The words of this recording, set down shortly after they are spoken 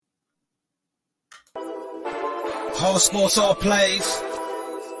Whole sports all plays.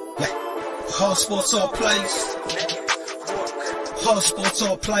 Whole sports all plays. Whole sports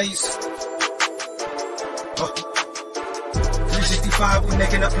all plays. 365, we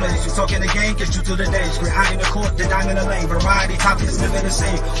making up plays. You talking the game, get you to the days. We're high in the court, the dime in the lane. Variety topics, living the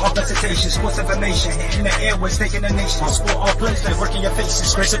same. All presentation, sports information. Hitting the airways, taking the nation. All sport, all plays, they working your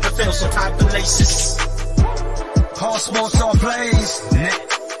faces. Grace at the field, so tie the laces. Whole sports all plays.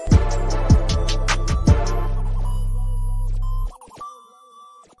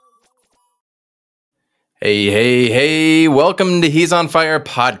 Hey, welcome to He's on Fire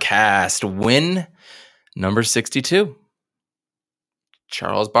podcast, win number 62.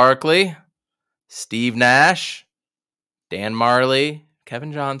 Charles Barkley, Steve Nash, Dan Marley,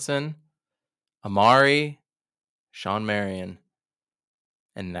 Kevin Johnson, Amari, Sean Marion,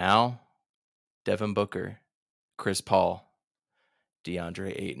 and now Devin Booker, Chris Paul,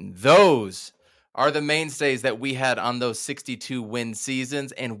 DeAndre Ayton. Those are the mainstays that we had on those 62 win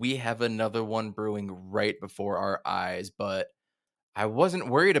seasons, and we have another one brewing right before our eyes. But I wasn't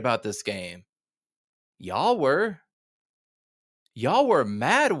worried about this game. Y'all were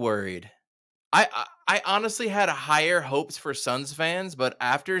mad worried. I honestly had higher hopes for Suns fans, but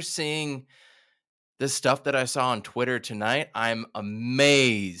after seeing the stuff that I saw on Twitter tonight, I'm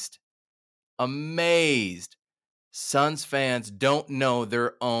amazed. Suns fans don't know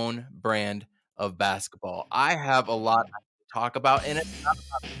their own brand of basketball. I have a lot to talk about in it.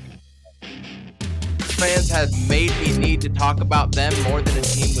 Fans have made me need to talk about them more than a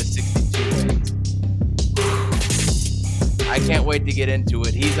team with 62 wins. I can't wait to get into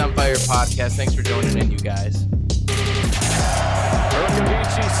it. He's on Fire podcast. Thanks for joining in, you guys.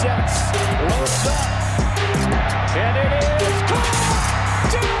 Urkavici sets, loads up, and it is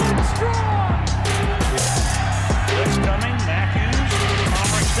caught! Dylan Strong! That's coming, Matthews,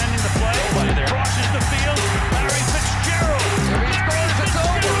 Palmer extending the play, crosses the field, Larry Fitzgerald. There he scores, it's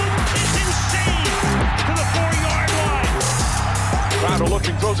over. It's insane to the 4-yard line. Crowder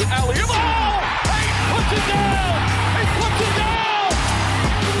looking, throws it alley-oop. Oh! He puts it down! He puts it down!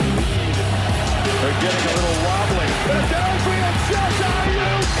 They're getting a little wobbly. The downfield shot on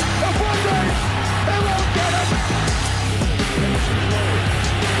you. The foot race. They won't get it.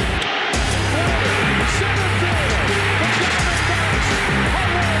 Center field. The Diamondbacks are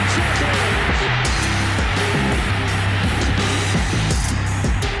world champions.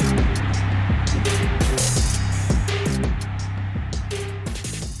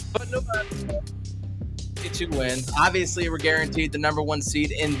 But no matter 62 wins. Obviously, we're guaranteed the number one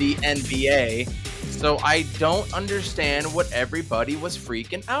seed in the NBA. So I don't understand what everybody was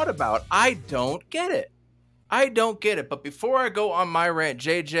freaking out about. I don't get it. But before I go on my rant,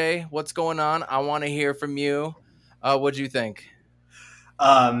 JJ, what's going on? I want to hear from you. What'd you think?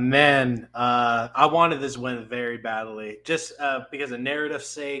 I wanted this win very badly, just because of narrative's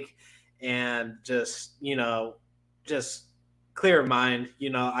sake and just clear mind.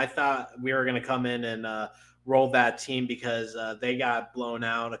 I thought we were going to come in and roll that team because they got blown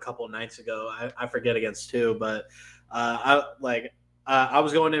out a couple of nights ago. I forget against who, but I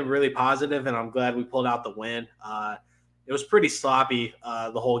was going in really positive, and I'm glad we pulled out the win. It was pretty sloppy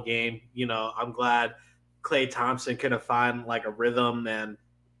the whole game. I'm glad Klay Thompson couldn't find like a rhythm, and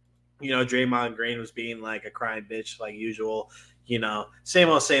Draymond Green was being like a crying bitch like usual. Same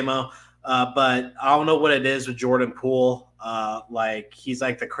old. But I don't know what it is with Jordan Poole. He's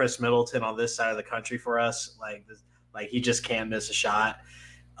like the Chris Middleton on this side of the country for us. Like he just can't miss a shot.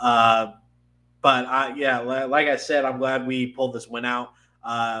 Like I said, I'm glad we pulled this win out.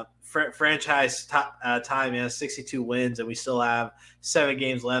 Franchise time is 62 wins, and we still have 7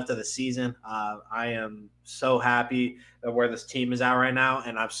 games left of the season. I am so happy at where this team is at right now,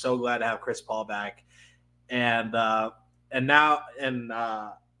 and I'm so glad to have Chris Paul back. I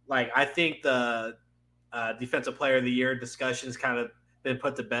think the defensive player of the year discussion's kind of been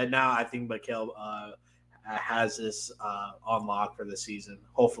put to bed now. I think Mikal has this on lock for the season,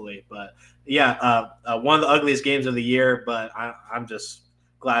 hopefully. But one of the ugliest games of the year, but I'm just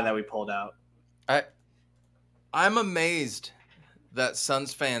glad that we pulled out. I'm amazed that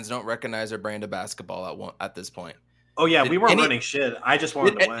Suns fans don't recognize their brand of basketball at this point. Oh, yeah, we weren't running shit. I just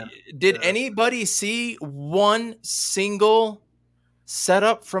wanted to win. Did anybody see one single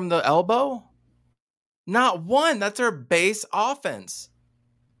setup from the elbow? Not one. That's our base offense.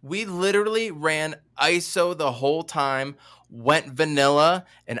 We literally ran ISO the whole time, went vanilla,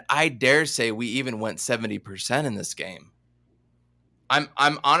 and I dare say we even went 70% in this game.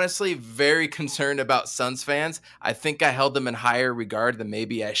 I'm honestly very concerned about Suns fans. I think I held them in higher regard than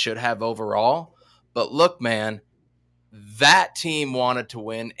maybe I should have overall. But look, man, that team wanted to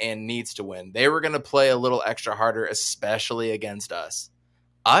win and needs to win. They were going to play a little extra harder, especially against us.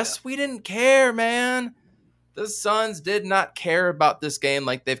 We didn't care, man. The Suns did not care about this game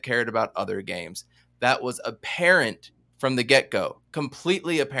like they've cared about other games. That was apparent from the get-go.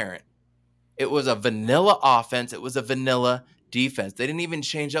 Completely apparent. It was a vanilla offense. It was a vanilla defense. They didn't even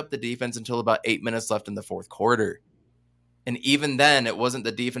change up the defense until about 8 minutes left in the fourth quarter. And even then, it wasn't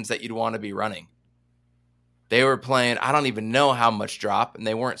the defense that you'd want to be running. They were playing, I don't even know how much drop, and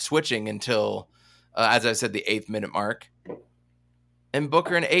they weren't switching until, as I said, the 8th minute mark. And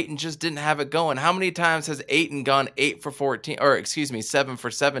Booker and Ayton just didn't have it going. How many times has Ayton gone 8 for 14, or excuse me, 7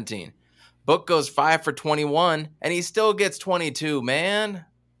 for 17? Book goes 5 for 21, and he still gets 22, man.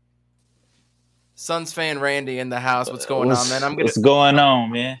 Suns fan Randy in the house. What's going on, man? What's going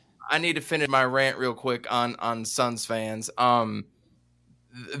on, man? I need to finish my rant real quick on Suns fans.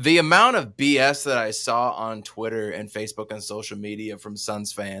 The amount of BS that I saw on Twitter and Facebook and social media from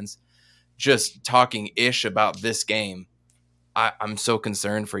Suns fans just talking ish about this game, I'm so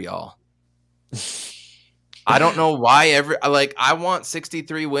concerned for y'all. I don't know why I want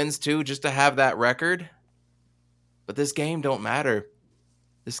 63 wins too, just to have that record. But this game don't matter.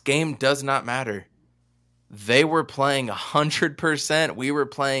 This game does not matter. They were playing 100%. We were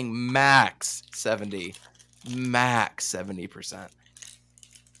playing max 70%.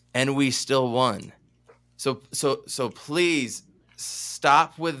 And we still won. So please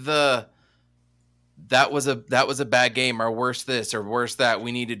stop with the that was a bad game, or worse this or worse that.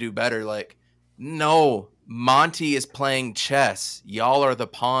 We need to do better. Like, no, Monty is playing chess. Y'all are the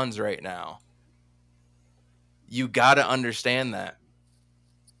pawns right now. You got to understand that.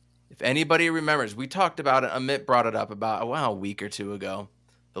 If anybody remembers, we talked about it. Amit brought it up about a week or two ago.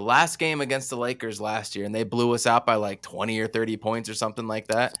 The last game against the Lakers last year, and they blew us out by like 20 or 30 points or something like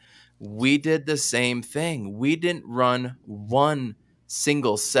that. We did the same thing. We didn't run one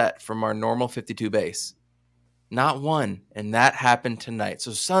single set from our normal 52 base. Not one. And that happened tonight.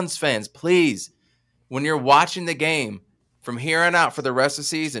 So Suns fans, please, when you're watching the game from here on out for the rest of the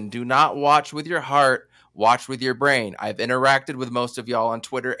season, do not watch with your heart. Watch with your brain. I've interacted with most of y'all on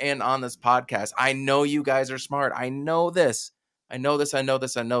Twitter and on this podcast. I know you guys are smart. I know this.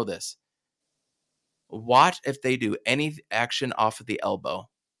 Watch if they do any action off of the elbow.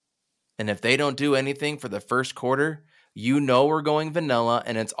 And if they don't do anything for the first quarter, you know we're going vanilla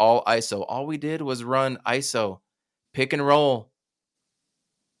and it's all ISO. All we did was run ISO, pick and roll,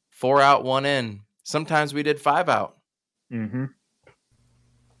 4 out, 1 in. Sometimes we did 5 out. Mm-hmm.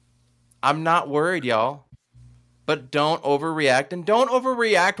 I'm not worried, y'all. But don't overreact. And don't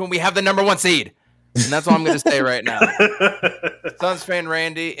overreact when we have the number 1 seed. And that's all I'm going to say right now. Suns fan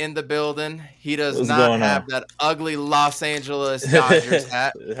Randy in the building. He does not have that ugly Los Angeles Dodgers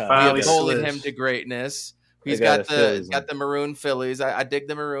hat. We have bullied him to greatness. He's got the maroon Phillies. I dig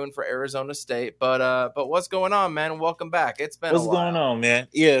the maroon for Arizona State. But what's going on, man? Welcome back. It's been a while. What's going on, man?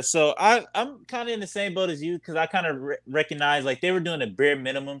 Yeah, so I'm kind of in the same boat as you, because I kind of recognize like they were doing a bare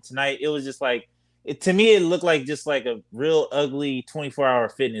minimum tonight. It was just like, to me, it looked like just like a real ugly 24-hour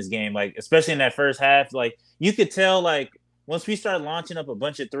fitness game. Like, especially in that first half, like you could tell, like once we started launching up a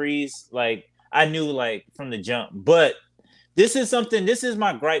bunch of threes, like I knew like from the jump. But this is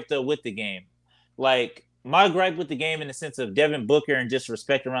my gripe though with the game. Like my gripe with the game in the sense of Devin Booker and just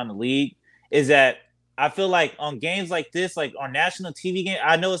respect around the league is that I feel like on games like this, like on national TV game,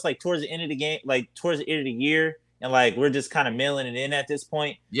 I know it's like towards the end of the game, like towards the end of the year. And like we're just kind of mailing it in at this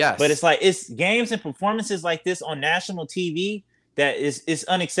point. Yes. But it's like it's games and performances like this on national TV that is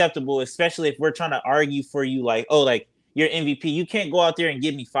unacceptable, especially if we're trying to argue for you, like, oh, like you're MVP. You can't go out there and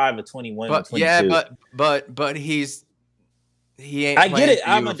give me 5 of 21. But 22. yeah, but he ain't. I get it.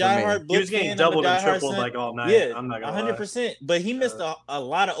 I'm a diehard. He was getting doubled and tripled like all night. Yeah, I'm not gonna 100%. But he missed a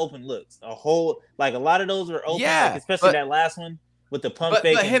lot of open looks. A lot of those were open. Yeah, like, especially that last one. With the pump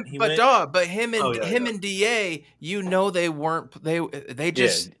fake, him and Da, you know they weren't. They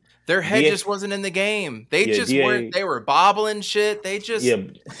just their head just wasn't in the game. They just weren't. They were bobbling shit. They just I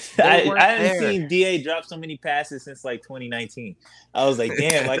haven't seen Da drop so many passes since like 2019. I was like,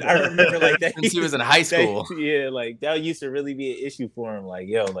 damn, like I remember like that since he was in high school. Like that used to really be an issue for him. Like,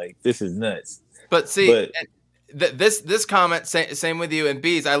 yo, like this is nuts. But see, this comment, same with you and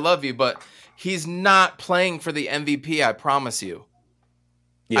Bees. I love you, but he's not playing for the MVP. I promise you.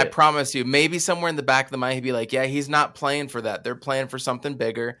 Yeah. I promise you, maybe somewhere in the back of the mind, he'd be like, yeah, he's not playing for that. They're playing for something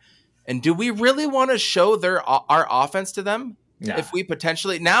bigger. And do we really want to show our offense to them? Nah. If we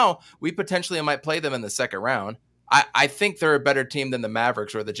potentially might play them in the second round. I think they're a better team than the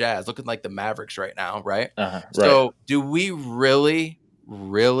Mavericks or the Jazz, looking like the Mavericks right now, right? So do we really,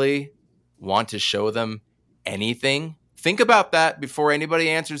 really want to show them anything Think about that before anybody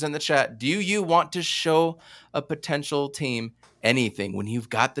answers in the chat. Do you want to show a potential team anything when you've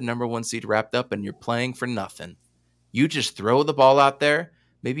got the number 1 seed wrapped up and you're playing for nothing? You just throw the ball out there.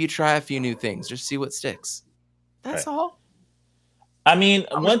 Maybe you try a few new things. Just see what sticks. That's all. I mean,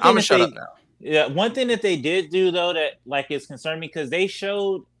 one thing that they did do though that like is concerned me because they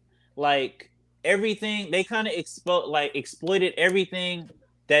showed like everything. They kind of exploited everything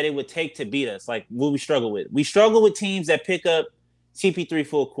that it would take to beat us. Like what we struggle with. We struggle with teams that pick up CP3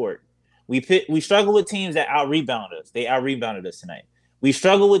 full court. We struggle with teams that out rebound us. They out rebounded us tonight. We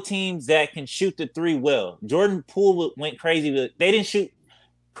struggle with teams that can shoot the 3 well. Jordan Poole went crazy. They didn't shoot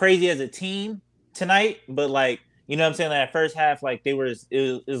crazy as a team tonight, but like, you know what I'm saying? That first half, like it was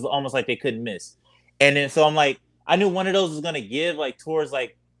almost like they couldn't miss. And then so I'm like, I knew one of those was gonna give like towards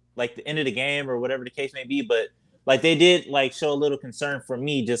like the end of the game or whatever the case may be, but like they did like show a little concern for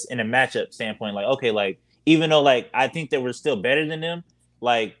me just in a matchup standpoint. Like, okay, like even though like I think that we're still better than them,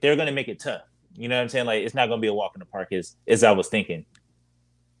 like they're gonna make it tough. You know what I'm saying? Like it's not gonna be a walk in the park as I was thinking.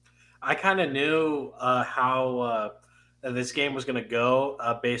 I kind of knew how this game was going to go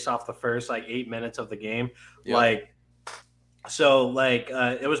based off the first like 8 minutes of the game. Yeah.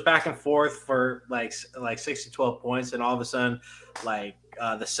 It was back and forth for like 6 to 12 points. And all of a sudden,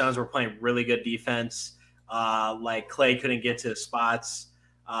 the Suns were playing really good defense. Like Clay couldn't get to the spots.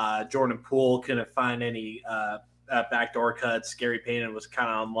 Jordan Poole couldn't find any backdoor cuts. Gary Payton was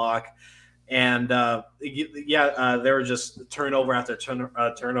kind of on lock. And they were just turnover after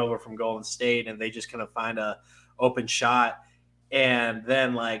turnover from Golden State, and they just couldn't find a open shot. And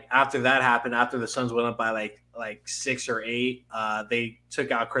then like after that happened, after the Suns went up by like 6 or 8, they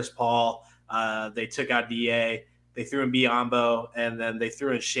took out Chris Paul, they took out DA, they threw in Biyombo, and then they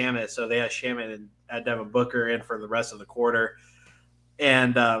threw in Shamet. So they had Shamet and Devin Booker in for the rest of the quarter.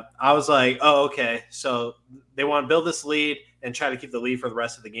 And I was like, oh, okay. So they want to build this lead and try to keep the lead for the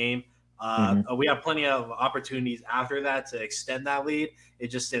rest of the game. We have plenty of opportunities after that to extend that lead. It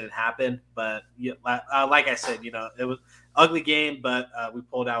just didn't happen. But like I said, it was an ugly game, but we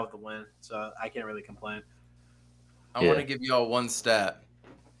pulled out with the win. So I can't really complain. I want to give you all one stat.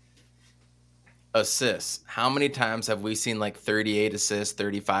 Assists. How many times have we seen like 38 assists,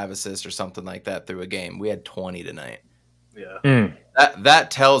 35 assists or something like that through a game? We had 20 tonight. Yeah. That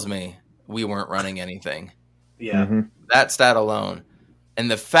tells me we weren't running anything. Yeah. Mm-hmm. That stat alone. And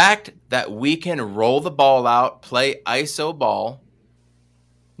the fact that we can roll the ball out, play ISO ball,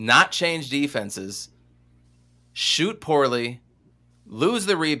 not change defenses, shoot poorly, lose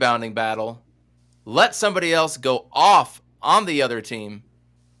the rebounding battle, let somebody else go off on the other team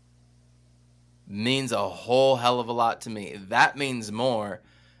means a whole hell of a lot to me. That means more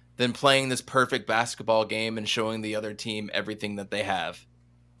than playing this perfect basketball game and showing the other team everything that they have.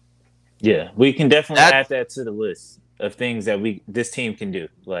 Yeah, we can definitely add that to the list of things that this team can do.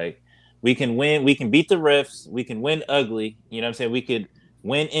 Like we can win, we can beat the refs, we can win ugly. You know what I'm saying? We could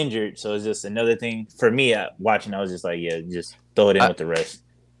win injured. So it's just another thing for me watching. I was just like, yeah, just throw it in with the rest.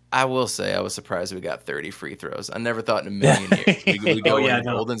 I will say I was surprised we got 30 free throws. I never thought in a million years we go in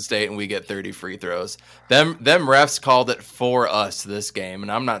Golden State and we get 30 free throws. Them refs called it for us this game,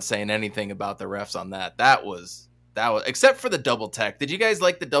 and I'm not saying anything about the refs on that. That was except for the double tech. Did you guys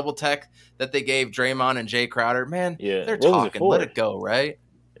like the double tech that they gave Draymond and Jay Crowder? Man, they're talking. Let it go, right?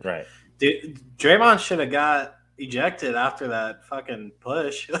 Right. Dude, Draymond should have got ejected after that fucking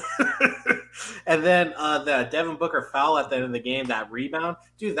push. And then the Devin Booker foul at the end of the game, that rebound.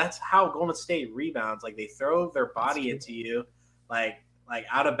 Dude, that's how Golden State rebounds. Like, they throw their body into you, like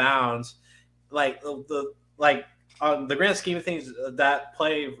out of bounds. On the grand scheme of things, that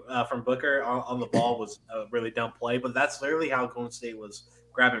play from Booker on the ball was a really dumb play, but that's literally how Golden State was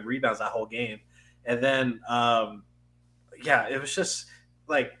grabbing rebounds that whole game. And then, it was just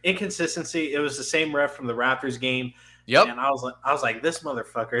like inconsistency. It was the same ref from the Raptors game. Yep. And I was like, this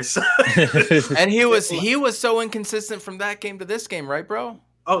motherfucker. And he was so inconsistent from that game to this game, right, bro?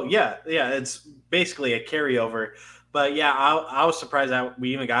 Oh yeah. It's basically a carryover. But yeah, I was surprised that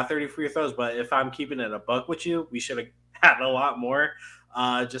we even got 30 free throws. But if I'm keeping it a buck with you, we should have had a lot more.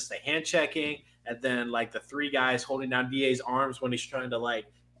 Just the hand checking, and then like the 3 guys holding down DA's arms when he's trying to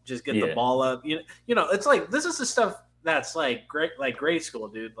just get the ball up. You know, it's like this is the stuff that's like grade school,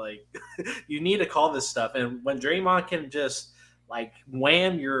 dude. Like you need to call this stuff. And when Draymond can just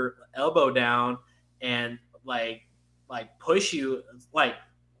wham your elbow down and like push you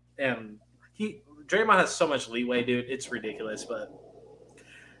and Draymond has so much leeway, dude. It's ridiculous, but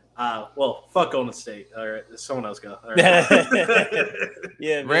fuck Golden State. All right, someone else go. All right.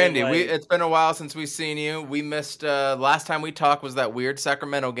 Yeah, Randy, it's been a while since we've seen you. We missed last time we talked was that weird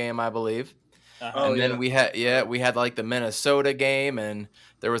Sacramento game, I believe. And then we had like the Minnesota game, and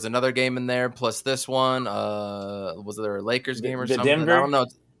there was another game in there plus this one. Was there a Lakers game or something? Denver? I don't know.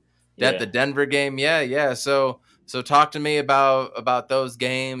 The Denver game. Yeah. So talk to me about those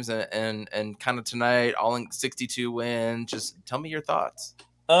games and kind of tonight, all in 62 win. Just tell me your thoughts.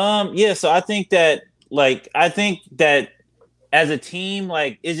 So I think that as a team,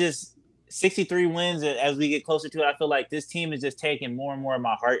 like it's just 63 wins as we get closer to it. I feel like this team is just taking more and more of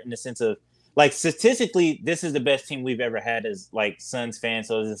my heart in the sense of like statistically, this is the best team we've ever had as like Suns fans.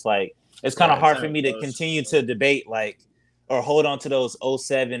 So it's just like it's kind of hard for me to continue to debate like or hold on to those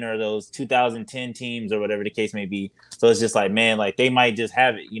 07 or those 2010 teams or whatever the case may be. So it's just like, man, like they might just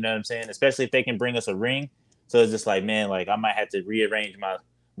have it, you know what I'm saying? Especially if they can bring us a ring. So it's just like, man, like I might have to rearrange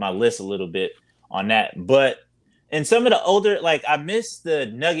my list a little bit on that. But in some of the older, like I missed the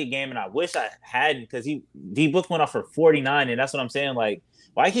Nugget game and I wish I hadn't because D-Book went off for 49 and that's what I'm saying. Like,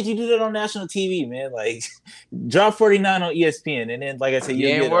 why can't you do that on national TV, man? Like, drop 49 on ESPN, and then, like I said, you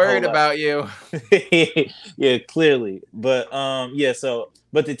ain't worried about you. Yeah, clearly, but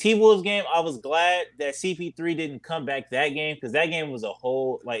but the T-Wolves game, I was glad that CP3 didn't come back that game because that game was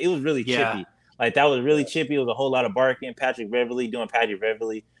it was really chippy. Like that was really chippy. It was a whole lot of barking. Patrick Beverly doing Patrick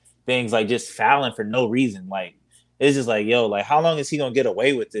Beverly things, like just fouling for no reason. Like it's just like, yo, like how long is he gonna get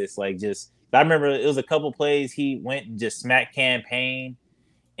away with this? Like just, I remember it was a couple plays he went and just smacked campaign.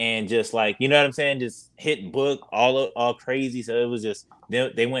 And just like, you know what I'm saying? Just hit Book all crazy. So it was just,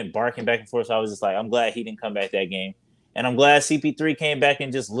 they went barking back and forth. So I was just like, I'm glad he didn't come back that game. And I'm glad CP3 came back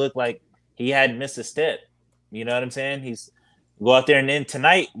and just looked like he hadn't missed a step. You know what I'm saying? He's go out there. And then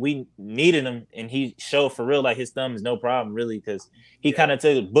tonight we needed him. And he showed for real, like his thumb is no problem really. Cause he kind of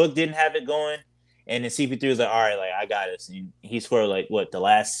took Book didn't have it going. And then CP3 was like, all right, like I got it. And he scored like the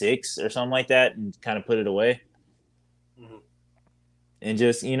last 6 or something like that and kind of put it away. And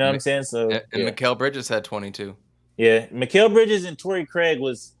just, you know what I'm saying? So Mikal Bridges had 22. Yeah. Mikal Bridges and Torrey Craig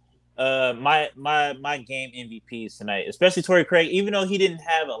was my game MVPs tonight. Especially Torrey Craig, even though he didn't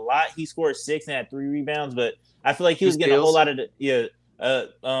have a lot, he scored 6 and had 3 rebounds, but I feel like he was getting a whole lot of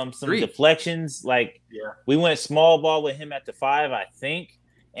some deflections. Like we went small ball with him at the 5, I think,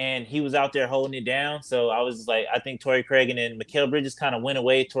 and he was out there holding it down. So I was like, I think Torrey Craig and then Mikal Bridges kind of went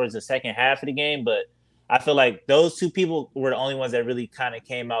away towards the second half of the game, but I feel like those 2 people were the only ones that really kind of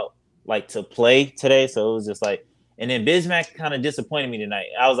came out like to play today. So it was just like, and then Bismack kind of disappointed me tonight.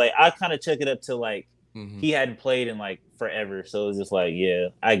 I was like, I kind of took it up to like he hadn't played in like forever. So it was just like, yeah,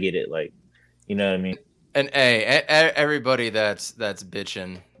 I get it. Like, you know what I mean? And everybody that's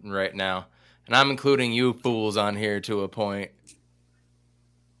bitching right now, and I'm including you fools on here to a point.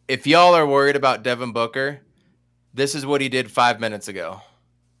 If y'all are worried about Devin Booker, this is what he did 5 minutes ago.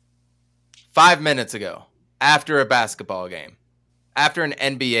 5 minutes ago, after a basketball game, after an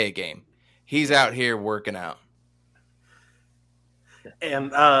NBA game, he's out here working out.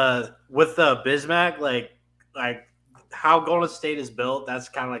 And with Bismack, like how Golden State is built, that's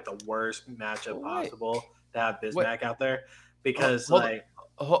kind of like the worst matchup possible to have Bismack out there because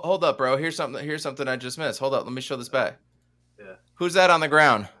hold up, bro. Here's something I just missed. Hold up, let me show this back. Yeah. Who's that on the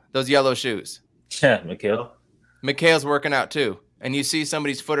ground? Those yellow shoes. Yeah, Mikal. Mikal's working out too. And you see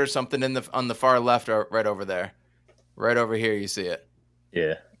somebody's foot or something on the far left or right over there. Right over here, you see it.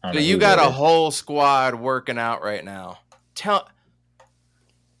 Yeah. So you got a whole squad working out right now.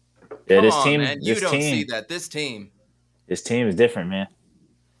 This team, man. You don't see that. This team is different, man.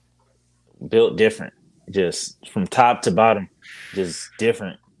 Built different. Just from top to bottom. Just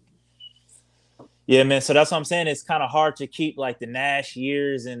different. Yeah, man. So that's what I'm saying. It's kind of hard to keep like the Nash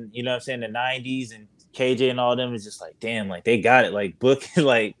years and, you know what I'm saying, the 90s and KJ and all them is just like, damn, like they got it. Like Book,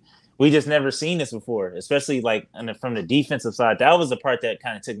 like we just never seen this before, especially like from the defensive side. That was the part that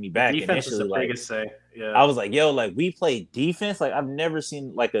kind of took me back. Defense initially. is the Like, biggest say. Yeah. I was like, yo, like we play defense. Like I've never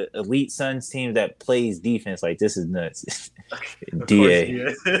seen like an elite Suns team that plays defense. Like this is nuts. DA.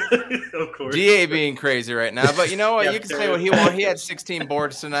 Of course. DA being crazy right now. But you know what? You can say what he wants. He had 16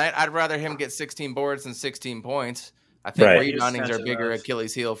 boards tonight. I'd rather him get 16 boards than 16 points. I think reboundings are bigger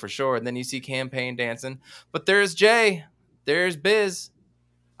Achilles heel for sure. And then you see campaign dancing. But there's Jay. There's Biz.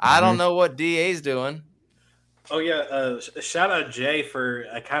 I don't know what DA's doing. Oh, yeah. Shout out Jay for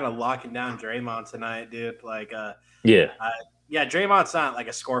kind of locking down Draymond tonight, dude. Like, Draymond's not like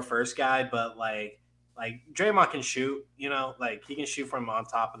a score first guy, but like Draymond can shoot, you know, like he can shoot from on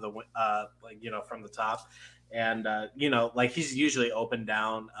top of the, from the top. And, like he's usually open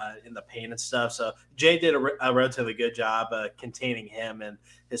down in the paint and stuff. So Jay did a relatively good job containing him and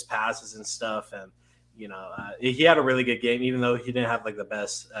his passes and stuff. And, he had a really good game, even though he didn't have like the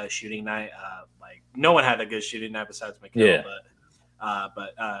best shooting night. Like no one had a good shooting night besides Mikal. Yeah.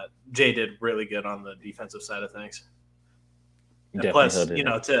 But Jay did really good on the defensive side of things. And Definitely plus, held it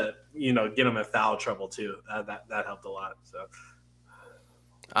up. get him in foul trouble too. That helped a lot. So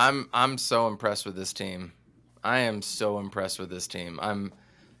I'm so impressed with this team. I am so impressed with this team. I'm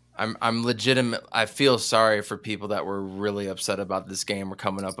legitimate. I feel sorry for people that were really upset about this game. We're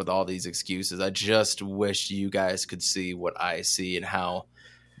coming up with all these excuses. I just wish you guys could see what I see and how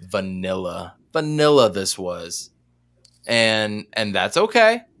vanilla this was. And that's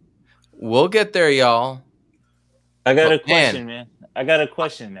okay. We'll get there, y'all. I got But a question, man. I got a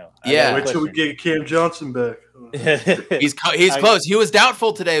question though. Yeah. wait till we get Cam Johnson back. He's close. He was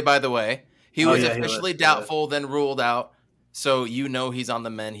doubtful today, by the way. He was officially he was. doubtful, then ruled out. So he's on the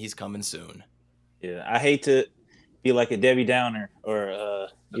mend. He's coming soon. Yeah, I hate to be like a Debbie Downer or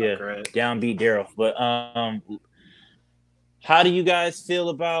downbeat Daryl, but how do you guys feel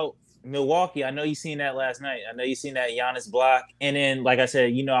about Milwaukee? I know you seen that last night. I know you seen that Giannis block, and then like I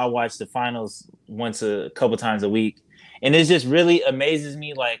said, I watch the finals a couple times a week, and it just really amazes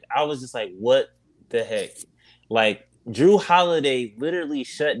me. Like I was just like, what the heck? Like Drew Holiday literally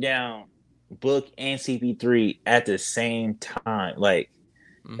shut down Book and CP3 at the same time. Like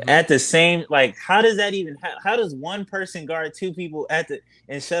at the same, like how does that even? How does one person guard two people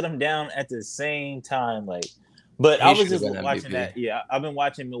and shut them down at the same time? Like, but I was just watching that. Yeah, I've been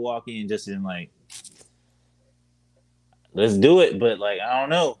watching Milwaukee and just been like, let's do it. But like, I don't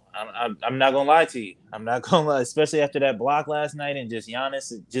know. I'm not gonna lie to you. I'm not gonna lie, especially after that block last night and just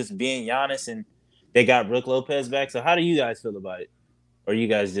Giannis just being Giannis, and they got Brook Lopez back. So how do you guys feel about it? Or you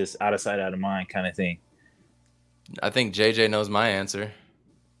guys just out of sight, out of mind kind of thing? I think JJ knows my answer.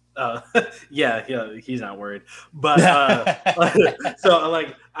 Yeah, he's not worried. But so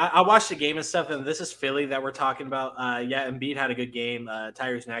like I watched the game and stuff, and this is Philly that we're talking about. Embiid had a good game.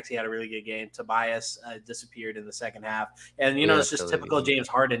 Tyrese Maxey had a really good game. Tobias disappeared in the second half, and it's just typical James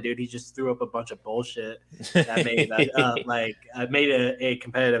Harden, dude. He just threw up a bunch of bullshit that made a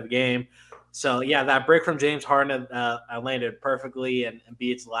competitive game. So yeah, that break from James Harden landed perfectly in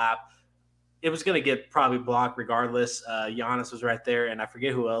Embiid's lap. It was going to get probably blocked regardless. Giannis was right there, and I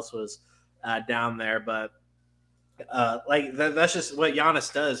forget who else was down there. But that's just what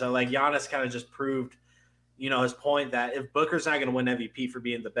Giannis does. Giannis kind of just proved, his point that if Booker's not going to win MVP for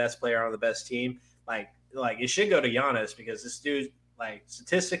being the best player on the best team, like it should go to Giannis because this dude,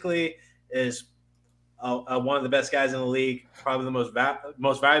 statistically, is one of the best guys in the league, probably the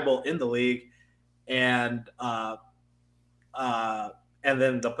most valuable in the league, and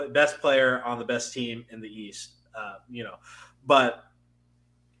then the best player on the best team in the East, But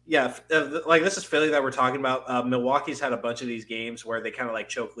yeah, this is Philly that we're talking about. Milwaukee's had a bunch of these games where they kind of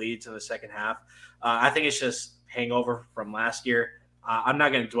choke leads in the second half. I think it's just hangover from last year. I'm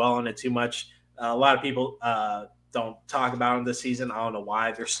not going to dwell on it too much. A lot of people don't talk about them this season. I don't know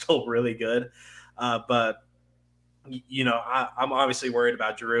why. They're still really good. But I'm obviously worried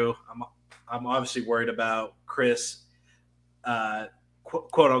about Drew. I'm obviously worried about Chris,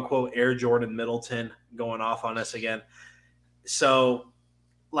 quote unquote, Air Jordan Middleton going off on us again. So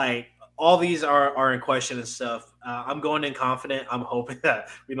all these are in question and stuff. I'm going in confident. I'm hoping that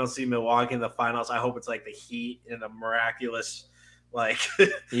we don't see Milwaukee in the finals. I hope it's the Heat in a miraculous, I'm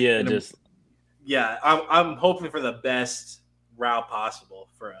hoping for the best route possible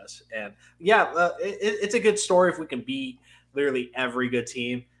for us. And it's a good story if we can beat literally every good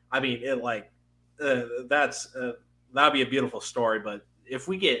team. I mean, that'd be a beautiful story. But if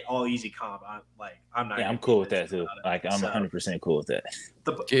we get all easy comp, I'm not. Yeah, I'm cool with that too. I'm 100% cool with that.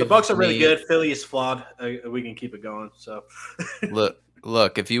 The Bucks are really good. Philly is flawed. We can keep it going. So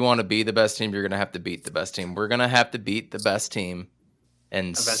look, if you want to be the best team, you're gonna have to beat the best team. We're gonna have to beat the best team,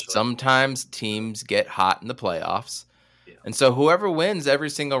 and eventually. Sometimes teams get hot in the playoffs. And so whoever wins every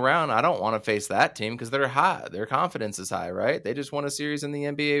single round, I don't want to face that team because they're hot. Their confidence is high, right? They just won a series in the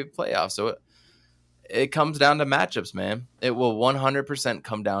NBA playoffs. So it comes down to matchups, man. It will 100%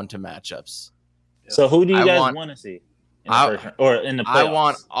 come down to matchups. So who do you guys want to see in the first round, or in the playoffs? I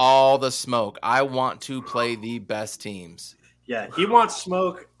want all the smoke. I want to play the best teams. Yeah, he wants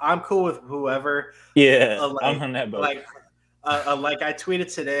smoke. I'm cool with whoever. Yeah, I'm on that boat. I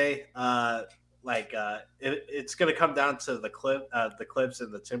tweeted today, it's going to come down to the Clips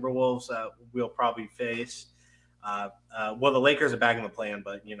and the Timberwolves we'll probably face. The Lakers are back in the play-in,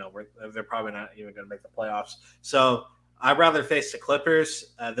 but they're probably not even going to make the playoffs. So I'd rather face the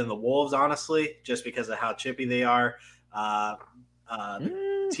Clippers than the Wolves, honestly, just because of how chippy they are.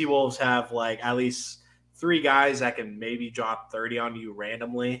 T-Wolves have at least 3 guys that can maybe drop 30 on you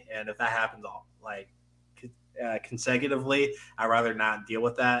randomly, and if that happens consecutively, I'd rather not deal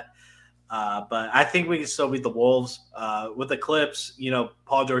with that. But I think we can still beat the Wolves. With the Clips,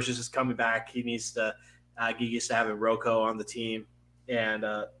 Paul George is just coming back. He needs to get used to having Rocco on the team and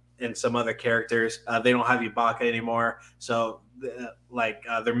some other characters. They don't have Ibaka anymore, so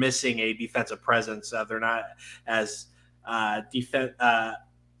they're missing a defensive presence. They're not as good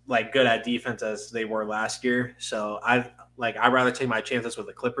at defense as they were last year. So I'd rather take my chances with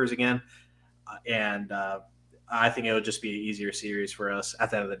the Clippers again, and I think it would just be an easier series for us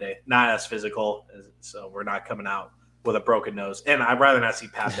at the end of the day. Not as physical, so we're not coming out with a broken nose. And I'd rather not see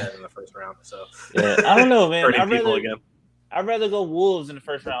Pat dead in the first round. So yeah, I don't know, man. I'd rather go Wolves in the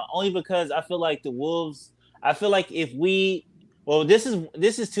first round, only because I feel like the Wolves. I feel like if we, this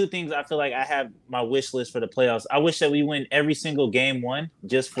is two things. I feel like I have my wish list for the playoffs. I wish that we win every single game one,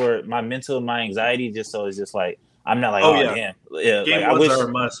 just for my mental and my anxiety. Just so it's just like I'm not like, damn, yeah. Game I wish are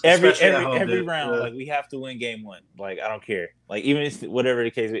a must, every round, like we have to win game one. Like I don't care, like even if whatever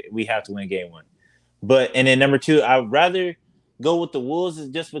the case, we have to win game one. But and then number two, I'd rather go with the Wolves, is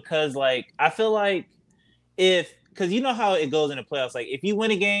just because like I feel like because you know how it goes in the playoffs. Like, if you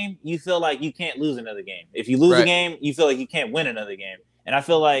win a game, you feel like you can't lose another game. If you lose a game, you feel like you can't win another game. And I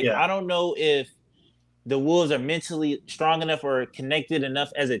feel like I don't know if the Wolves are mentally strong enough or connected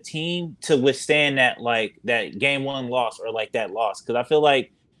enough as a team to withstand that game one loss or like that loss. Because I feel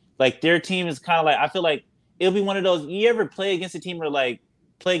like their team is kind of like, I feel like it'll be one of those. You ever play against a team or like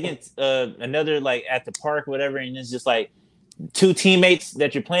play against another like at the park or whatever, and it's just like two teammates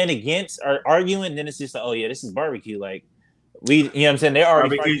that you're playing against are arguing, then it's just like, oh yeah, this is barbecue. Like you know what I'm saying? They're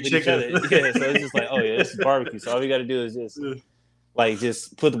already fighting with each other. Yeah, so it's just like, oh yeah, this is barbecue. So all we got to do is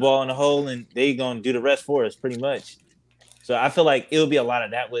just put the ball in the hole, and they gonna do the rest for us, pretty much. So I feel like it'll be a lot of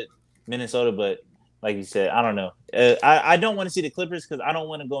that with Minnesota, but like you said, I don't know. I don't want to see the Clippers because I don't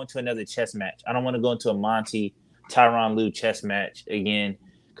want to go into another chess match. I don't want to go into a Monty Tyronn Lue chess match again.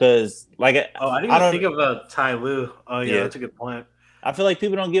 Because I didn't think of Ty Lue. Oh yeah, that's a good point. I feel like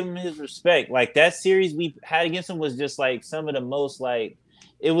people don't give him his respect. Like that series we had against him was just like some of the most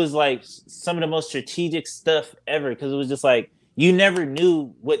strategic stuff ever. Because it was just like you never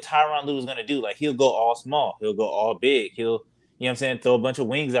knew what Tyronn Lue was gonna do. Like he'll go all small, he'll go all big, he'll you know what I'm saying, throw a bunch of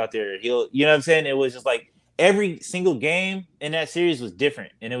wings out there. He'll you know what I'm saying. It was just like every single game in that series was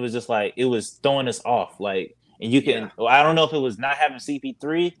different, and it was just like it was throwing us off. Like. And you can, I don't know if it was not having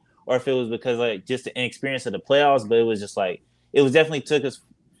CP3 or if it was because like just the inexperience of the playoffs, but it was just like, it was definitely took us,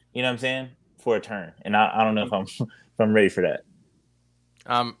 you know what I'm saying, for a turn. And I don't know if I'm ready for that.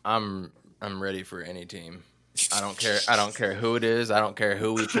 I'm ready for any team. I don't care. I don't care who it is. I don't care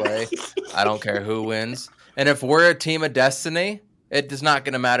who we play. I don't care who wins. And if we're a team of destiny, it is not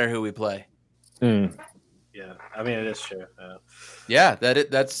going to matter who we play. Yeah. I mean, it is true. Yeah,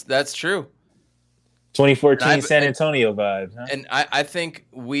 that's true. 2014 San Antonio vibes, huh? And I think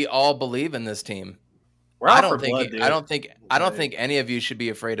we all believe in this team. I don't think any of you should be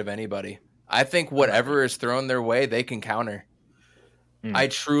afraid of anybody. I think whatever is thrown their way, they can counter. I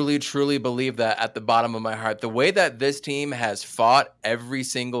truly, truly believe that at the bottom of my heart. The way that this team has fought every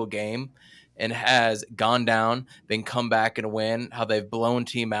single game and has gone down, then come back and win, how they've blown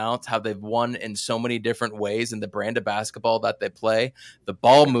team out, how they've won in so many different ways in the brand of basketball that they play, the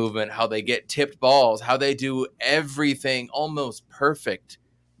ball movement, how they get tipped balls, how they do everything almost perfect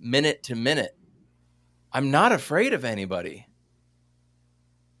minute to minute. I'm not afraid of anybody.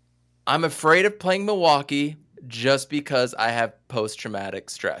 I'm afraid of playing Milwaukee just because I have post-traumatic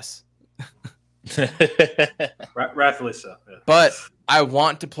stress. Rightfully so. Yeah. But I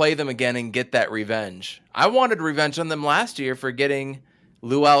want to play them again and get that revenge. I wanted revenge on them last year for getting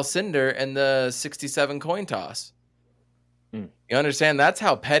Lou Alcindor in the 67 coin toss. You understand? That's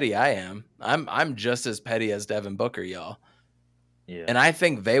how petty I am. I'm just as petty as Devin Booker, y'all. Yeah. And I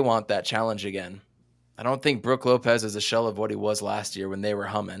think they want that challenge again. I don't think Brook Lopez is a shell of what he was last year when they were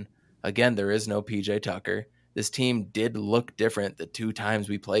humming. Again, there is no PJ Tucker. This team did look different the two times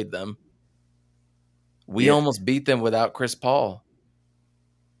we played them. We almost beat them without Chris Paul.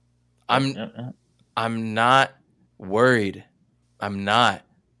 I'm not worried. I'm not.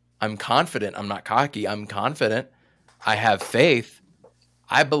 I'm confident. I'm not cocky. I'm confident. I have faith.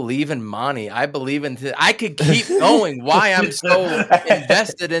 I believe in Monty. I believe in. I could keep going. Why I'm so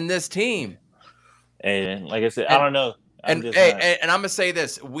invested in this team. Hey, like I said, I don't know. And I'm gonna say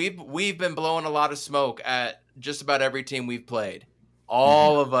this: we've been blowing a lot of smoke at just about every team we've played.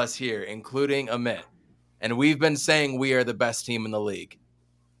 All of us here, including Amit, and we've been saying we are the best team in the league.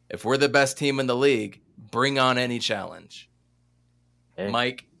 If we're the best team in the league, bring on any challenge. Hey.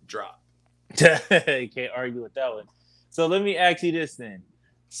 Mic drop. You can't argue with that one. So let me ask you this then.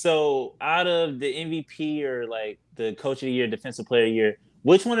 So out of the MVP or like the coach of the year, defensive player of the year,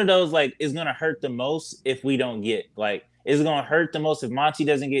 which one of those like is gonna hurt the most if we don't get like? Is it gonna hurt the most if Monty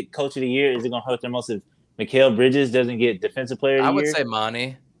doesn't get Coach of the Year? Is it gonna hurt the most if Mikal Bridges doesn't get Defensive Player of the I would Year? say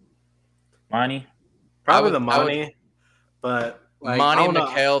Monty. Monty. Probably the Monty, but like, Monty, I don't know.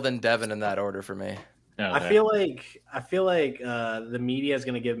 Mikal, then Devin in that order for me. Okay. I feel like the media is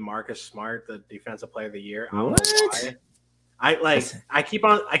going to give Marcus Smart the Defensive Player of the Year. I don't know why. I keep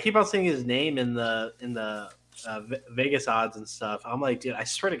on seeing his name in the Vegas odds and stuff. I'm like, dude, I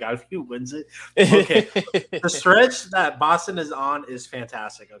swear to God, if he wins it, okay. The stretch that Boston is on is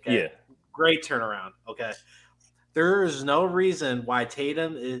fantastic. Okay, Yeah. Great turnaround. Okay, there is no reason why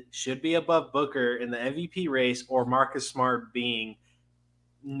Tatum should be above Booker in the MVP race or Marcus Smart being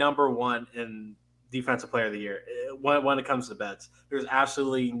number one in Defensive Player of the Year when it comes to bets. There's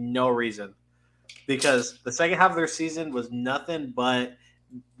absolutely no reason, because the second half of their season was nothing but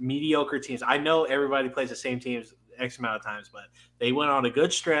mediocre teams. I know everybody plays the same teams X amount of times, but they went on a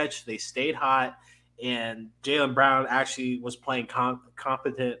good stretch. They stayed hot, and Jaylen Brown actually was playing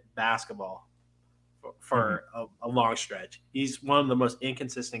competent basketball for a long stretch. He's one of the most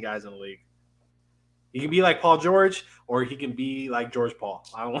inconsistent guys in the league. He can be like Paul George, or he can be like George Paul.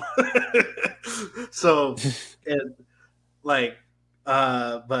 I don't. So, and like,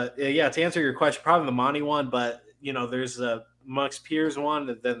 but yeah, to answer your question, probably the Monty one. But there's a amongst peers one,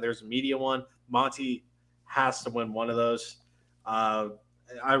 and then there's a media one. Monty has to win one of those. I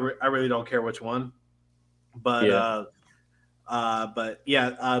really don't care which one, but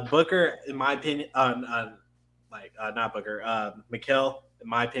Booker, in my opinion, not Booker, Mikal, in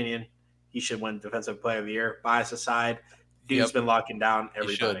my opinion, he should win Defensive Player of the Year. Bias aside, dude's been locking down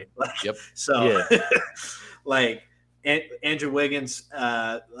everybody. Yep. So, like Andrew Wiggins,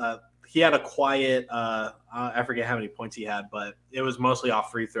 he had a quiet. I forget how many points he had, but it was mostly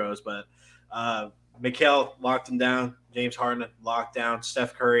off free throws. But Mikal locked him down. James Harden locked down.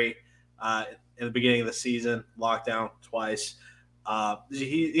 Steph Curry in the beginning of the season locked down twice.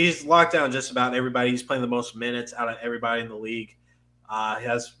 He's locked down just about everybody. He's playing the most minutes out of everybody in the league. He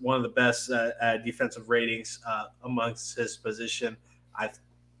has one of the best defensive ratings amongst his position.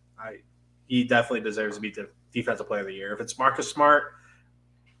 He definitely deserves to be the Defensive Player of the Year. If it's Marcus Smart,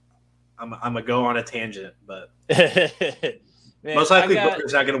 I'm gonna go on a tangent, but Man, most likely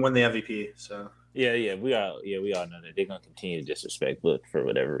Booker's not gonna win the MVP. So we all know that they're gonna continue to disrespect Book for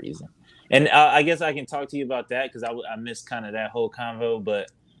whatever reason. And I guess I can talk to you about that because I missed kind of that whole convo. But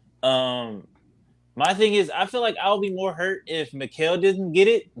my thing is, I feel like I'll be more hurt if Mikal didn't get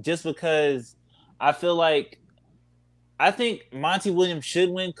it, just because I think Monty Williams should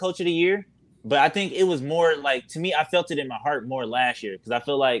win Coach of the Year, but I think it was more like, to me, I felt it in my heart more last year, because I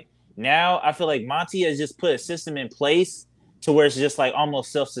feel like Monty has just put a system in place to where it's just like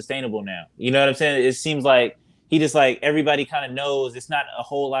almost self-sustainable now. You know what I'm saying? It seems like he just like, everybody kind of knows it's not a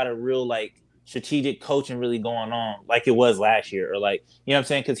whole lot of real like strategic coaching really going on like it was last year, or like, you know what I'm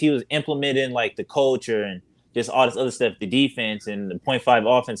saying? Because he was implementing like the culture and just all this other stuff, the defense and the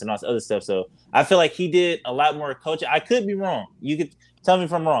 0.5 offense and all this other stuff. So I feel like he did a lot more coaching. I could be wrong. You could tell me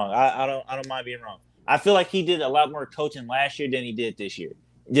if I'm wrong. I don't mind being wrong. I feel like he did a lot more coaching last year than he did this year,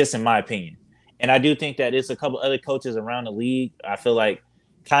 just in my opinion. And I do think that it's a couple other coaches around the league, I feel like,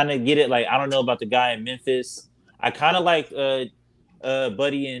 kind of get it. Like, I don't know about the guy in Memphis. I kind of like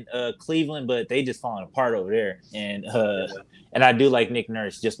Buddy in Cleveland, but they just falling apart over there. And I do like Nick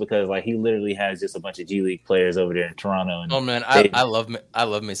Nurse just because like he literally has just a bunch of G League players over there in Toronto. And oh man, I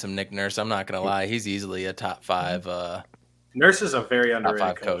love me some Nick Nurse. I'm not gonna lie, he's easily a top 5. Nurse is a very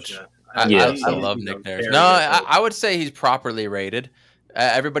underrated coach. Yeah. I love Nick Nurse. No, I would say he's properly rated.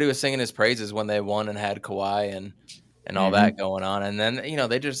 Everybody was singing his praises when they won and had Kawhi and all that going on. And then, they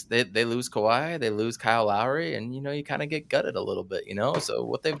lose Kawhi, they lose Kyle Lowry, and, you kind of get gutted a little bit, So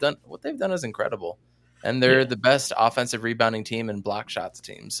what they've done is incredible. And they're the best offensive rebounding team and block shots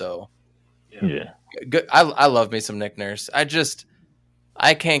team. So good. I love me some Nick Nurse. I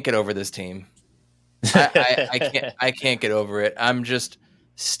can't get over this team. I can't get over it. I'm just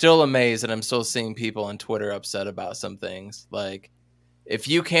still amazed that I'm still seeing people on Twitter upset about some things. Like, if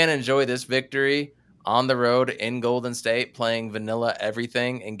you can't enjoy this victory on the road in Golden State, playing vanilla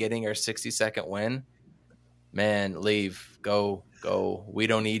everything and getting your 60-second win, man, leave. Go. We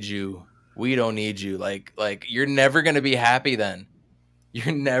don't need you. Like you're never going to be happy then.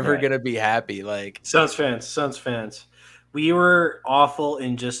 You're never going to be happy. Like, Suns fans. We were awful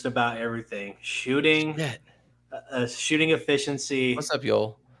in just about everything. Shooting efficiency. What's up,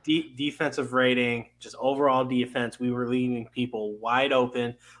 Yoel? Defensive rating, just overall defense. We were leaving people wide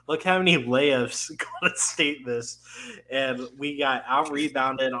open. Look how many layups Golden State missed. And we got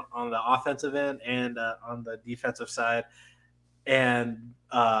out-rebounded on the offensive end and on the defensive side. and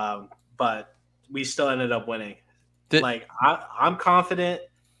but we still ended up winning. Did- Like I'm confident.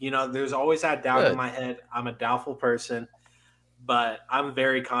 There's always that doubt Good. in my head. I'm a doubtful person, but I'm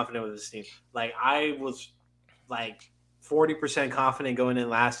very confident with this team. Like I was like 40% confident going in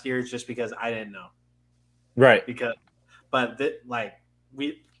last year just because I didn't know. Right. But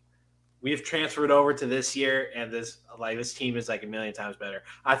we've transferred over to this year, and this team is like a million times better.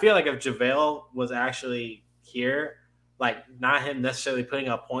 I feel like if JaVale was actually here, like not him necessarily putting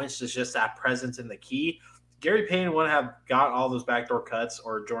up points, it's just that presence in the key. Gary Payton wouldn't have got all those backdoor cuts,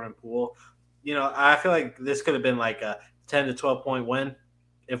 or Jordan Poole. I feel like this could have been like a 10 to 12 point win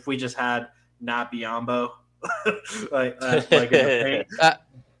if we just had not Biyombo like in the paint.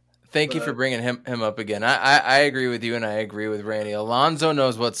 Thank you for bringing him up again. I agree with you, and I agree with Randy. Alonzo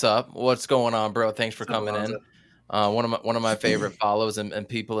knows what's up. What's going on, bro? Thanks for coming in. One of my favorite follows and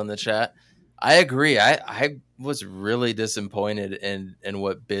people in the chat. I agree. I was really disappointed in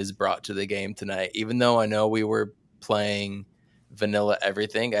what Biz brought to the game tonight. Even though I know we were playing vanilla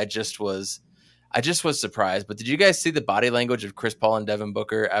everything, I just was surprised. But did you guys see the body language of Chris Paul and Devin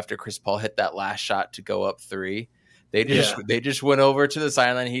Booker after Chris Paul hit that last shot to go up 3? They just went over to the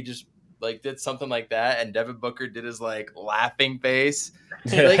sideline. He just like did something like that, and Devin Booker did his like laughing face.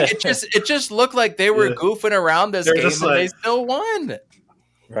 Like it just looked like they were goofing around this game, and they still won.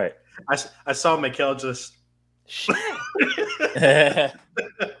 Right. I saw Mikal just shit.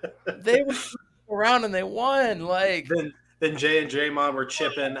 They were around and they won. Like then Jay and Draymond were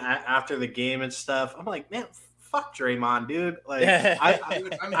chipping after the game and stuff. I'm like, man, fuck Draymond, dude. Like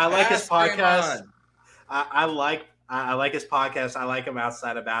I like his podcast. I like his podcast. I like him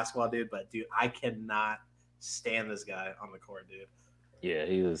outside of basketball, dude. But dude, I cannot stand this guy on the court, dude. Yeah,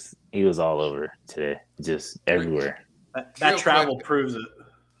 he was all over today, just everywhere. That travel proves it.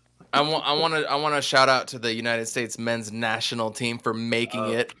 I want to shout out to the United States men's national team for making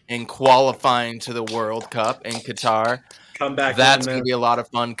it and qualifying to the World Cup in Qatar. Come back. That's going to be a lot of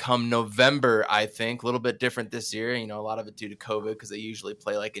fun come November, I think. A little bit different this year. A lot of it due to COVID because they usually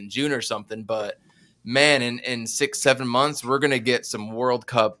play like in June or something. But man, in 6-7 months, we're going to get some World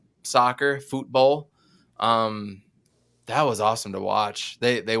Cup soccer, football. That was awesome to watch.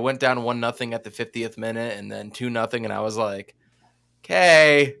 They went down 1-0 at the 50th minute and then 2-0. And I was like,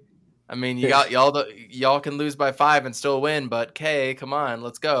 okay. I mean, y'all can lose by 5 and still win, but okay, come on,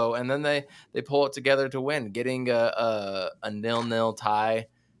 let's go. And then they pull it together to win. Getting a 0-0 tie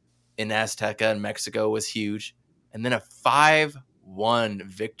in Azteca in Mexico was huge. And then a 5-1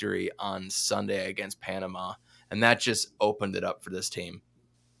 victory on Sunday against Panama. And that just opened it up for this team.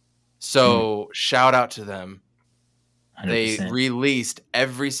 So shout out to them. 100%. They released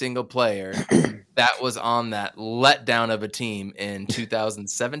every single player that was on that letdown of a team in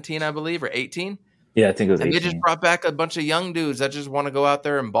 2017, I believe, or 18. Yeah, I think it was 18. They just brought back a bunch of young dudes that just want to go out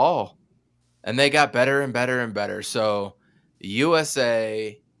there and ball. And they got better and better and better. So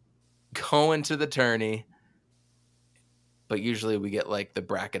USA going to the tourney. But usually we get like the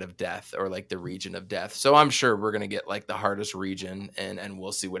bracket of death or like the region of death. So I'm sure we're going to get like the hardest region and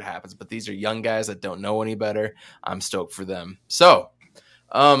we'll see what happens. But these are young guys that don't know any better. I'm stoked for them. So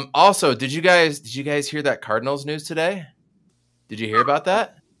also, did you guys hear that Cardinals news today? Did you hear about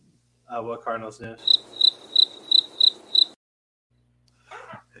that? What Cardinals news?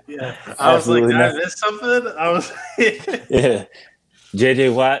 Yeah. I was like, did I miss something? Yeah.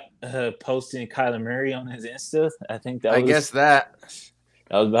 JJ Watt posting Kyler Murray on his Insta. I think that was that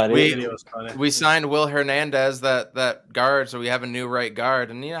was about it. We signed Will Hernandez, that guard, so we have a new right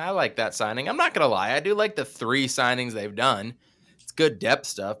guard. And I like that signing. I'm not gonna lie, I do like the 3 signings they've done. It's good depth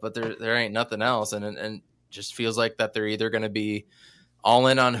stuff, but there ain't nothing else. And just feels like that they're either gonna be all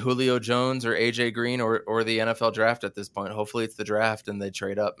in on Julio Jones or AJ Green or the NFL draft at this point. Hopefully it's the draft and they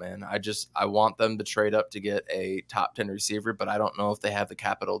trade up, man. I want them to trade up to get a top 10 receiver, but I don't know if they have the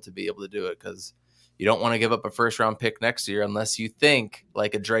capital to be able to do it because you don't want to give up a first round pick next year unless you think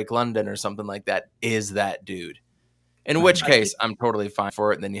like a Drake London or something like that is that dude. In which case, I'm totally fine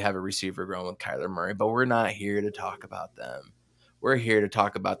for it. And then you have a receiver growing with Kyler Murray, but we're not here to talk about them. We're here to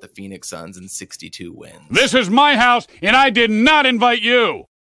talk about the Phoenix Suns and 62 wins. This is my house, and I did not invite you.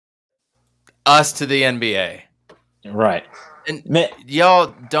 Us to the NBA. Right. And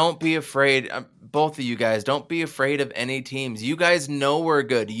y'all, don't be afraid. Both of you guys, don't be afraid of any teams. You guys know we're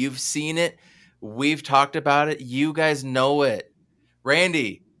good. You've seen it. We've talked about it. You guys know it.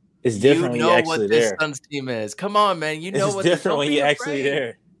 Randy, it's different when you actually what this Suns team is. Come on, man. You know it's different when you actually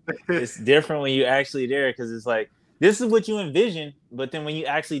there. It's different when you actually there because it's like this is what you envision, but then when you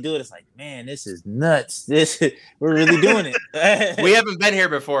actually do it, it's like, man, this is nuts. We're really doing it. We haven't been here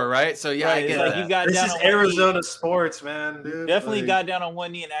before, right? So yeah, Right, I get like that. you got This down is on one Arizona knee. sports, man. Dude. Definitely Like, got down on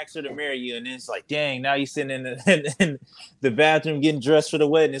one knee and asked her to marry you, and then it's like, dang, now you sitting in the bathroom getting dressed for the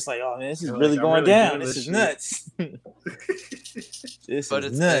wedding. It's like, oh man, this is You're really like, I'm going really down. doing This this is nuts. This But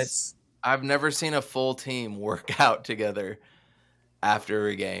is it's nuts. I've never seen a full team work out together after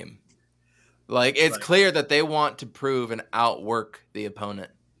a game. Like, it's Right. clear that they want to prove and outwork the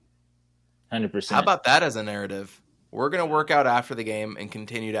opponent. 100%. How about that as a narrative? We're going to work out after the game and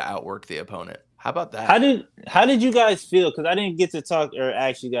continue to outwork the opponent. How about that? How did you guys feel? Because I didn't get to talk or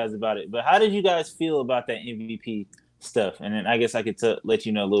ask you guys about it, but how did you guys feel about that MVP stuff? And then I guess I could let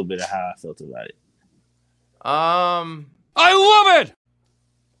you know a little bit of how I felt about it. I love it.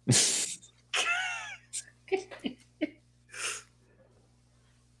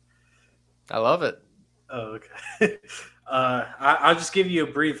 I love it. Oh, okay. I'll just give you a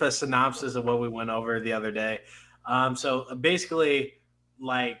brief synopsis of what we went over the other day. So basically,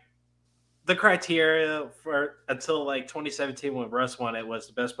 like, the criteria for until like 2017 when Russ won it was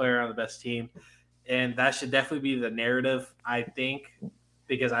the best player on the best team, and that should definitely be the narrative, I think,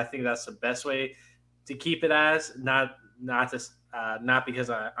 because I think that's the best way to keep it as not because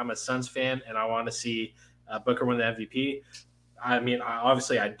I'm a Suns fan and I want to see Booker win the MVP. I mean,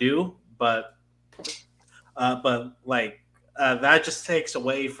 obviously I do, but that just takes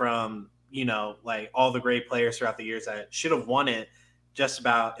away from, you know, like all the great players throughout the years that should have won it just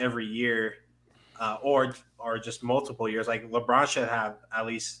about every year, or just multiple years. Like LeBron should have at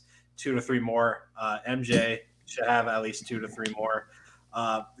least 2 to 3 more. MJ should have at least 2 to 3 more.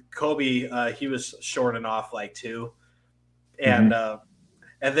 Kobe, he was shorting off like 2, and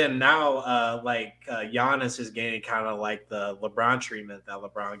then now, Giannis is getting kind of like the LeBron treatment that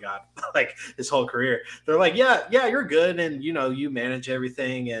LeBron got like his whole career. They're like, yeah, you're good, and you know you manage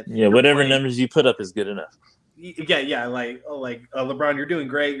everything, and whatever numbers you put up is good enough. Yeah, LeBron, you're doing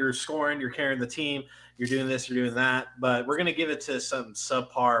great. You're scoring. You're carrying the team. You're doing this. You're doing that. But we're gonna give it to some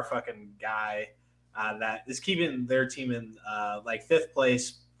subpar fucking guy that is keeping their team in like 5th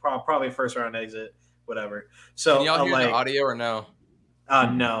place, probably first round exit, whatever. So Can y'all hear the audio or no?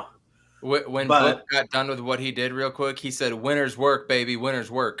 No. When Book got done with what he did real quick, he said, "Winners work, baby.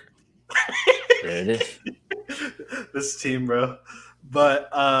 Winners work." There it is. This team, bro. But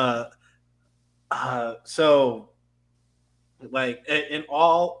so like in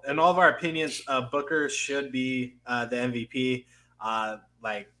all of our opinions, Booker should be the MVP.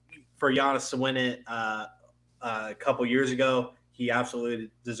 Like for Giannis to win it a couple years ago, he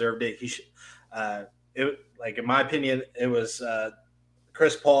absolutely deserved it. He should. Like in my opinion, it was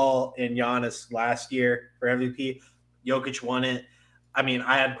Chris Paul and Giannis last year for MVP. Jokic won it. I mean,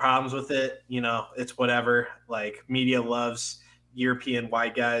 I had problems with it. You know, it's whatever. Like, media loves European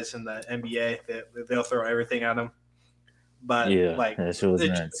white guys in the NBA. They'll throw everything at them. But, yeah, that shit was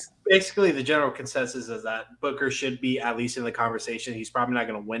nuts. Basically, the general consensus is that Booker should be at least in the conversation. He's probably not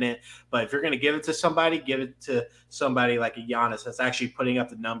going to win it. But if you're going to give it to somebody, give it to somebody like a Giannis that's actually putting up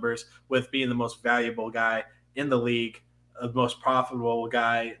the numbers with being the most valuable guy in the league, the most profitable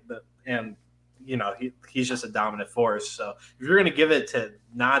guy, and you know he's just a dominant force. So if you're going to give it to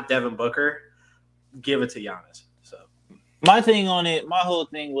not Devin Booker, give it to Giannis. So my whole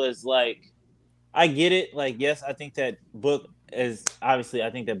thing was like, I get it. Like, yes, I think that Book I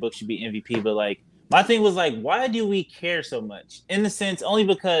think that Book should be MVP. But like, my thing was like, why do we care so much? In the sense, only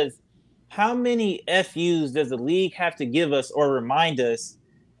because how many FUs does the league have to give us or remind us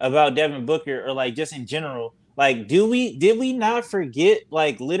about Devin Booker, or like just in general? Like, did we not forget,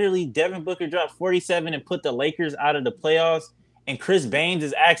 like, literally Devin Booker dropped 47 and put the Lakers out of the playoffs, and Chris Baines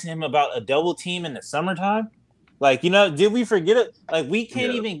is asking him about a double team in the summertime? Like, you know, did we forget it? Like, we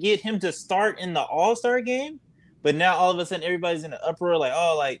can't even get him to start in the All-Star game, but now all of a sudden everybody's in an uproar, like,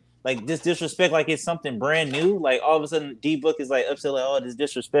 oh, like this disrespect, like it's something brand new. Like, all of a sudden D-Book is like upset, like, oh, this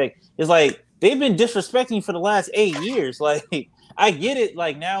disrespect. It's like, they've been disrespecting for the last 8 years. Like, I get it.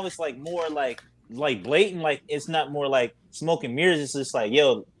 Like, now it's like more like blatant, like it's not more like smoke and mirrors. It's just like,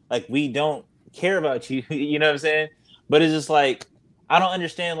 yo, like we don't care about you. You know what I'm saying? But it's just like, I don't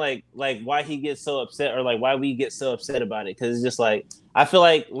understand like why he gets so upset, or like why we get so upset about it. Cause it's just like, I feel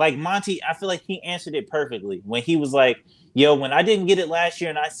like Monty, I feel like he answered it perfectly when he was like, yo, when I didn't get it last year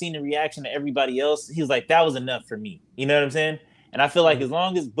and I seen the reaction to everybody else, he was like, that was enough for me. You know what I'm saying? And I feel like as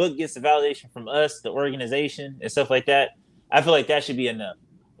long as Book gets the validation from us, the organization and stuff like that, I feel like that should be enough.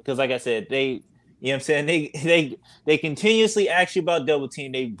 Because like I said, you know what I'm saying? They continuously ask you about double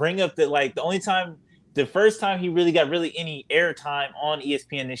team. They bring up that, like, the first time he really got any airtime on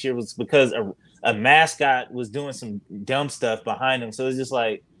ESPN this year was because a mascot was doing some dumb stuff behind him. So it's just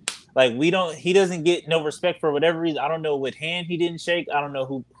like he doesn't get no respect for whatever reason. I don't know what hand he didn't shake. I don't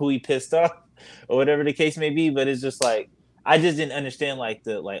know who he pissed off or whatever the case may be. But it's just like I just didn't understand why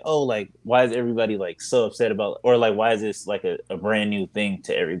is everybody like so upset about, or like why is this like a brand new thing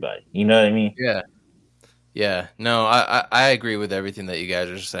to everybody? You know what I mean? Yeah. No, I agree with everything that you guys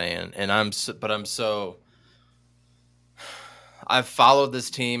are saying, and I've followed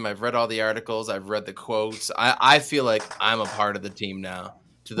this team. I've read all the articles. I've read the quotes. I feel like I'm a part of the team now,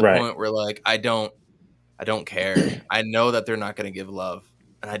 to the point where like I don't care. I know that they're not going to give love,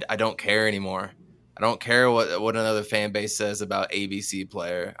 and I don't care anymore. I don't care what another fan base says about ABC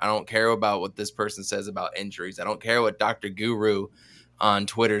player. I don't care about what this person says about injuries. I don't care what Dr. Guru on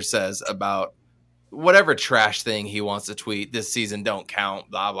Twitter says about whatever trash thing he wants to tweet. This season don't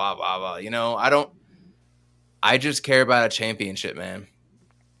count, blah, blah, blah, blah. You know, I just care about a championship, man.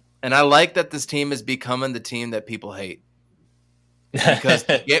 And I like that this team is becoming the team that people hate. Because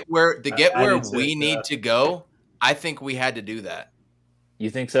to get where we need to go, I think we had to do that. You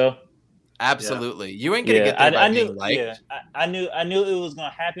think so? Absolutely. Yeah. You ain't gonna get there by being liked. Yeah, I knew it was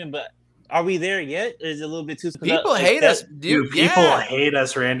gonna happen, but are we there yet? Or is it a little bit too? People hate us, dude. People hate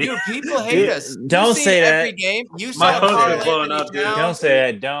us, Randy. Dude, people hate us. Don't say that. Every game, you My saw phone's been blowing up, dude. Don't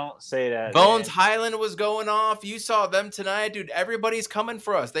say that. Don't say that. Bones man. Highland was going off. You saw them tonight, dude. Everybody's coming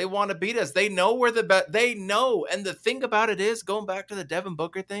for us. They want to beat us. They know we're the best. They know. And the thing about it is, going back to the Devin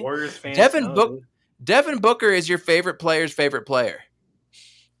Booker thing, Warriors fans. Devin Booker is your favorite player's favorite player.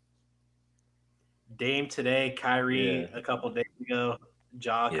 Dame today, Kyrie a couple days ago,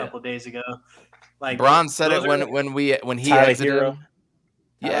 Ja a couple days ago. Like Bron said it when he Tyler exited. Hero.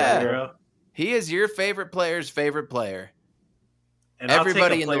 Hero. He is your favorite player's favorite player. And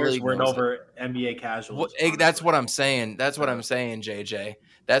Everybody in the league win knows over NBA casuals. That's what I'm saying. That's what I'm saying, JJ.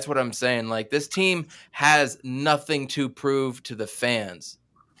 That's what I'm saying. Like, this team has nothing to prove to the fans.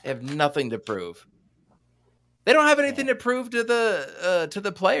 They have nothing to prove. They don't have anything to prove to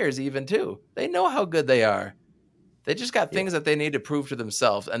the players even too. They know how good they are. They just got things that they need to prove to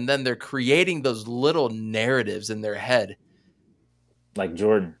themselves, and then they're creating those little narratives in their head. Like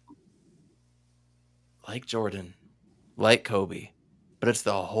Jordan. Like Kobe. But it's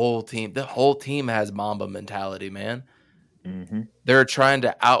the whole team. The whole team has Mamba mentality, man. Mm-hmm. They're trying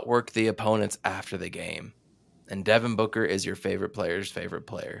to outwork the opponents after the game. And Devin Booker is your favorite player's favorite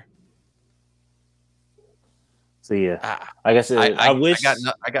player. So like I said, I wish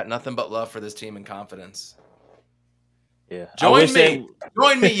I got nothing but love for this team and confidence. Yeah, join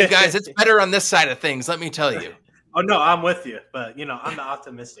me, you guys. It's better on this side of things. Let me tell you. Oh no, I'm with you, but I'm the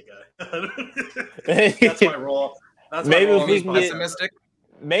optimistic guy. That's my role. Maybe if we can pessimistic.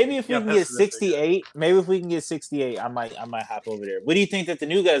 Maybe if we can get 68, I might hop over there. What do you think that the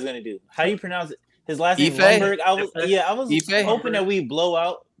new guy's going to do? How do you pronounce it? His last name Lundberg. I was hoping that we blow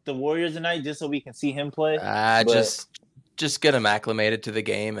out the Warriors tonight just so we can see him play. Just get him acclimated to the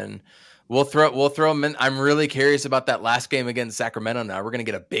game, and we'll throw him in. I'm really curious about that last game against Sacramento. Now we're gonna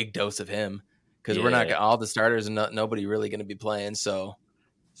get a big dose of him because we're not all the starters and nobody really gonna be playing. So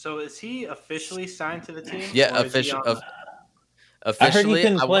is he officially signed to the team? Yeah, officially. I heard he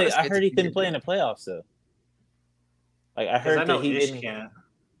couldn't play. I heard he couldn't play in the playoffs though. Like I heard that he didn't. Can't.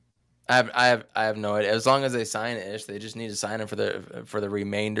 I have no idea. As long as they sign Ish, they just need to sign him for the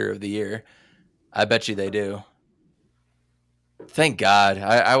remainder of the year. I bet you they do. Thank God.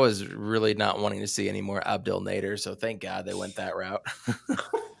 I was really not wanting to see any more Abdel Nader, so thank God they went that route.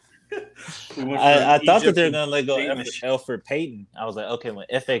 I thought that they were gonna let go Elfrid Payton. I was like, okay, when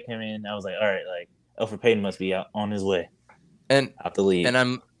FA came in, I was like, all right, like Elfrid Payton must be out on his way and out the league. And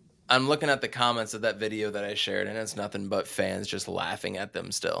I'm looking at the comments of that video that I shared, and it's nothing but fans just laughing at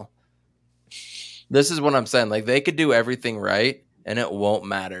them still. This is what I'm saying. Like, they could do everything right, and it won't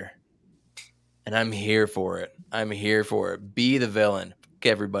matter. And I'm here for it. Be the villain. Fuck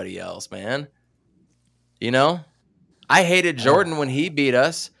everybody else, man. You know? I hated Jordan when he beat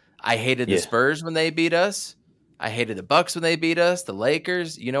us. I hated the Spurs when they beat us. I hated the Bucks when they beat us. The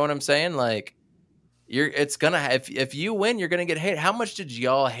Lakers. You know what I'm saying? Like, if you win, you're gonna get hate. How much did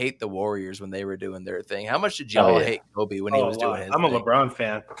y'all hate the Warriors when they were doing their thing? How much did y'all hate Kobe when he was doing his I'm thing? a LeBron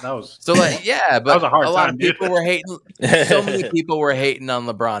fan. That was so like, yeah, but that was a hard lot time, of people were hating. So many people were hating on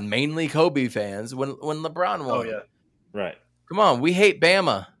LeBron, mainly Kobe fans when LeBron won. Oh yeah, right. Come on, we hate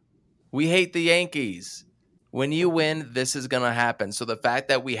Bama, we hate the Yankees. When you win, this is gonna happen. So the fact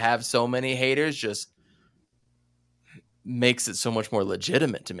that we have so many haters just makes it so much more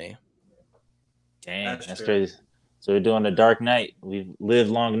legitimate to me. Dang, that's crazy. So we're doing the Dark Knight. We've lived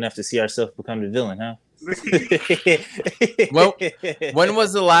long enough to see ourselves become the villain, huh? Well, when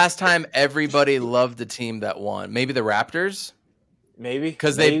was the last time everybody loved the team that won? Maybe the Raptors, Maybe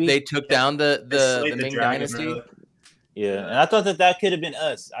because they took down the slayed Ming dragon, Dynasty. really. Yeah, and I thought that could have been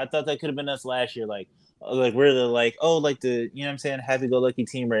us. I thought that could have been us last year. Like we're the the you know what I'm saying, happy-go-lucky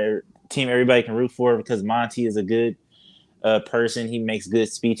team where everybody can root for because Monty is a good person. He makes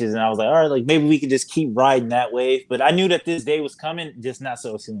good speeches, and I was like, all right, like maybe we could just keep riding that wave. But I knew that this day was coming, just not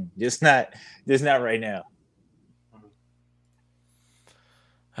so soon, just not right now.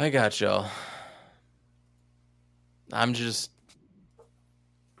 I got y'all. I'm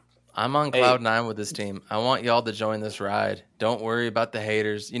on cloud nine with this team. I want y'all to join this ride. Don't worry about the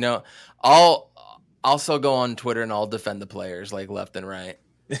haters. You know, I'll also go on Twitter and I'll defend the players like left and right.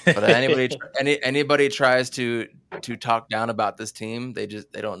 But anybody tries to talk down about this team, they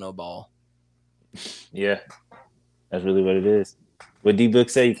don't know ball. Yeah, that's really what it is. What D-Book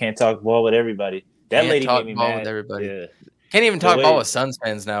said, you can't talk ball with everybody. That lady made me mad. With everybody. Yeah. Can't even talk ball with Suns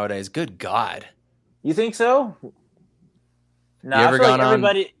fans nowadays. Good God. You think so? Nah, you ever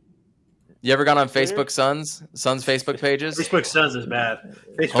gone on Facebook Suns Facebook pages? Facebook Suns is bad.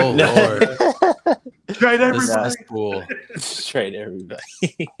 Oh Lord. Straight everybody. Cool. Straight everybody.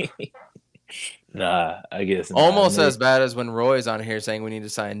 Nah, I guess not. Almost as bad as when Roy's on here saying we need to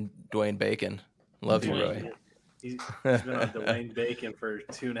sign Dwayne Bacon. Love you, Roy. He's been on Dwayne Bacon for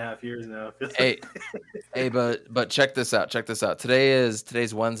 2.5 years now. Hey, but check this out.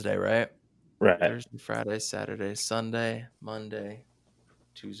 Today's Wednesday, right? Right. Thursday, Friday, Saturday, Sunday, Monday,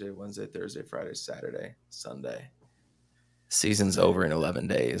 Tuesday, Wednesday, Thursday, Friday, Saturday, Sunday. Season's over in 11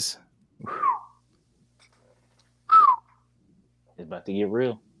 days. It's about to get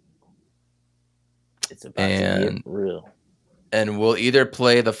real. It's about to get real. And we'll either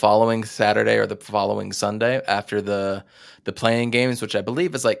play the following Saturday or the following Sunday after the playing games, which I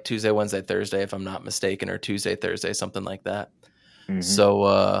believe is like Tuesday, Wednesday, Thursday, if I'm not mistaken, or Tuesday, Thursday, something like that. Mm-hmm.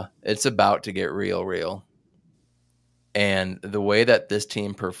 So it's about to get real. And the way that this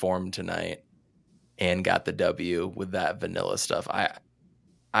team performed tonight and got the W with that vanilla stuff,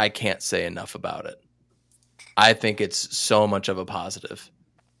 I can't say enough about it. I think it's so much of a positive.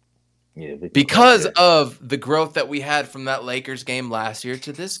 Yeah, because of the growth that we had from that Lakers game last year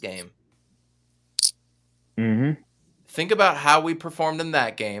to this game. Mm-hmm. Think about how we performed in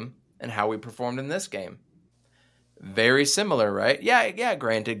that game and how we performed in this game. Very similar, right? Yeah,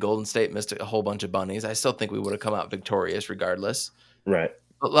 granted, Golden State missed a whole bunch of bunnies. I still think we would have come out victorious regardless. Right.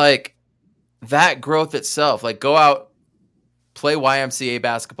 But, like, that growth itself, like, go out, play YMCA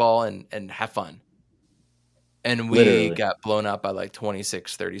basketball, and have fun. And we got blown up by like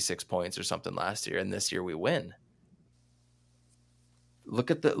 26, 36 points or something last year, and this year we win. Look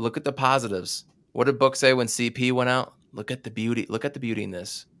at the positives. What did Book say when CP went out? Look at the beauty. Look at the beauty in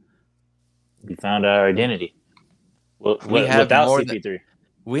this. We found our identity. We have without more CP3.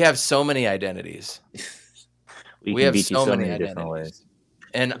 We have so many identities. we have so many different ways.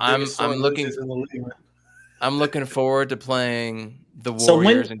 And I'm looking forward to playing the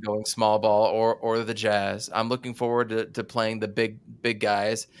Warriors and going small ball or the Jazz. I'm looking forward to playing the big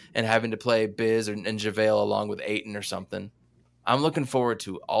guys and having to play Biz and JaVale along with Ayton or something. I'm looking forward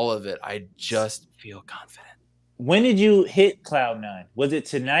to all of it. I just feel confident. When did you hit Cloud 9? Was it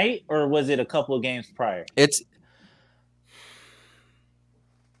tonight or was it a couple of games prior? Good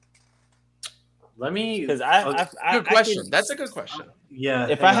question. That's a good question. Yeah.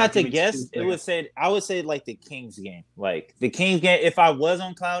 If I had to guess, I would say like the Kings game. Like the Kings game. If I was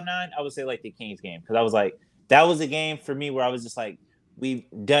on Cloud 9, I would say like the Kings game because I was like that was a game for me where I was just like we've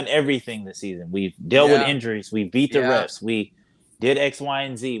done everything this season. We've dealt with injuries. We beat the refs. We did X, Y,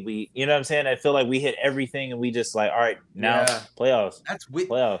 and Z. We, you know what I'm saying? I feel like we hit everything, and we just like, all right, now playoffs. That's weird.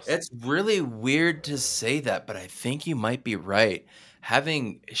 Playoffs. It's really weird to say that, but I think you might be right.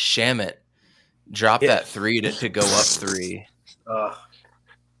 Having Shamet drop that 3 to go up 3,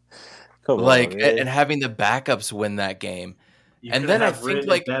 and having the backups win that game, and then I think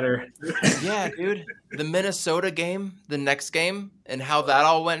like better. Yeah, dude, the Minnesota game, the next game, and how that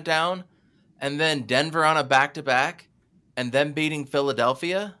all went down, and then Denver on a back-to-back. And then beating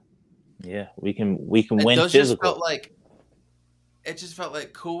Philadelphia, we can win those physical. It just felt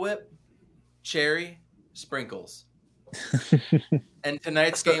like Cool Whip, cherry, sprinkles. And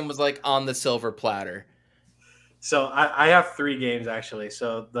tonight's game was like on the silver platter. So I have 3 games actually.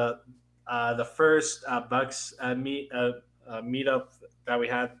 So the first Bucks meetup that we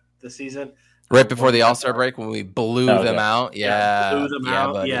had this season, right before the All-Star break when we blew them out. Blew them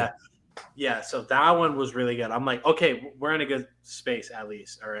out. Buddy. Yeah, so that one was really good. I'm like, okay, we're in a good space at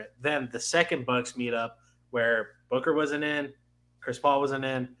least. All right. Then the second Bucks meetup where Booker wasn't in, Chris Paul wasn't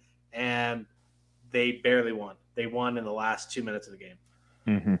in, and they barely won. They won in the last 2 minutes of the game.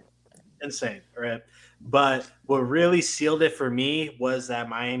 Mm-hmm. Insane, right? But what really sealed it for me was that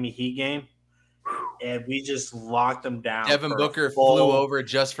Miami Heat game, and we just locked them down. Devin for Booker a full flew over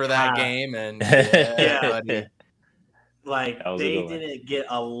just for that half. game, and yeah, buddy. Like That was a they good one. didn't get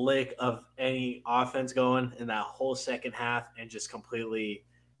a lick of any offense going in that whole second half, and just completely.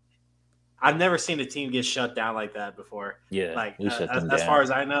 I've never seen a team get shut down like that before. Yeah, Like we shut them as down. far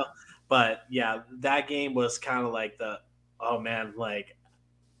as I know, but yeah, that game was kind of like oh man, like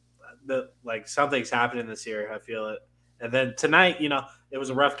something's happening this year. I feel it. And then tonight, it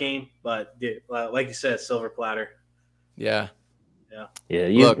was a rough game, but like you said, silver platter. Yeah. Yeah,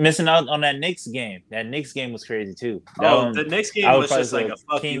 you're Look. missing out on that Knicks game. That Knicks game was crazy too. The Knicks game was just like a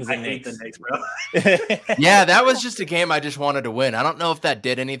fuck Kings you. I and hate the Knicks. Knicks, bro. Yeah, that was just a game I just wanted to win. I don't know if that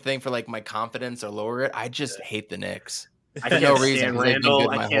did anything for like my confidence or lower it. I just hate the Knicks. I For can't no stand reason, 'cause they've been Randall. good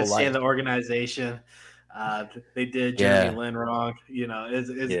my I whole can't stand life. the organization. They did Jeremy Lin wrong. It's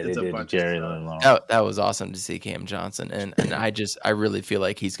a bunch of stuff. That was awesome to see Cam Johnson, and I really feel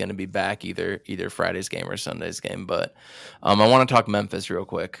like he's going to be back either Friday's game or Sunday's game. But I want to talk Memphis real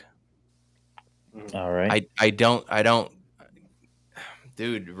quick. All right. I don't.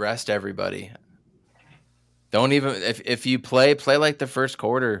 Dude, rest everybody. Don't even if you play like the first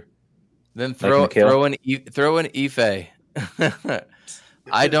quarter, then throw in Ife.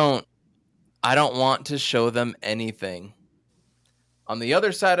 I don't want to show them anything. On the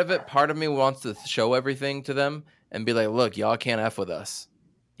other side of it, part of me wants to show everything to them and be like, look, y'all can't F with us.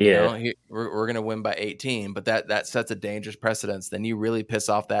 Yeah. We're going to win by 18, but that sets a dangerous precedence. Then you really piss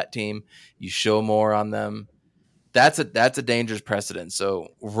off that team. You show more on them. That's a dangerous precedent. So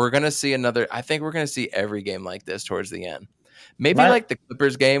we're going to see I think we're going to see every game like this towards the end. Maybe like the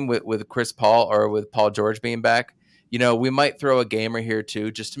Clippers game with Chris Paul or with Paul George being back. We might throw a gamer here too,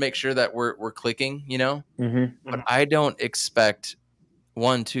 just to make sure that we're clicking, Mm-hmm. But I don't expect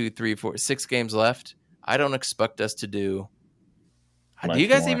 1, 2, 3, 4, 6 games left. I don't expect us to do. Do you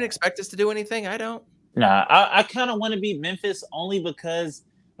guys even expect us to do anything? I don't. Nah, I kind of want to beat Memphis only because,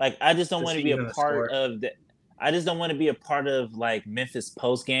 like, I just don't want to be a part of the. I just don't want to be a part of like Memphis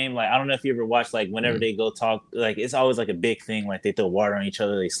post game. Like, I don't know if you ever watch like whenever they go talk, like it's always like a big thing. Like they throw water on each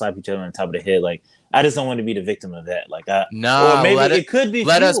other, they slap each other on the top of the head. Like I just don't want to be the victim of that. Like or maybe it could be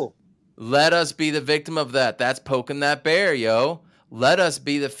fuel. Let us be the victim of that. That's poking that bear, yo. Let us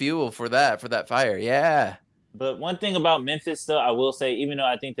be the fuel for that fire. Yeah. But one thing about Memphis, though, I will say, even though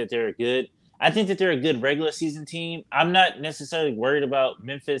I think that they're a good regular season team, I'm not necessarily worried about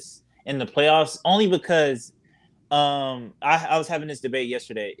Memphis in the playoffs, only because I was having this debate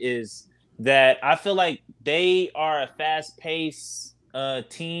yesterday, is that I feel like they are a fast-paced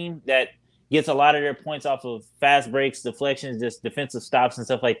team that gets a lot of their points off of fast breaks, deflections, just defensive stops and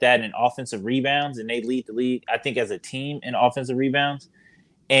stuff like that, and offensive rebounds, and they lead the league, I think, as a team in offensive rebounds.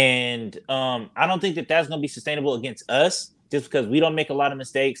 And I don't think that that's going to be sustainable against us, just because we don't make a lot of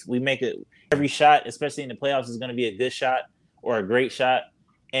mistakes. We make it every shot, especially in the playoffs, is going to be a good shot or a great shot.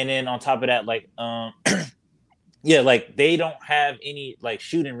 And then on top of that, like, like they don't have any like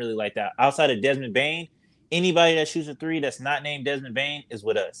shooting really like that outside of Desmond Bane. Anybody that shoots a three that's not named Desmond Bane is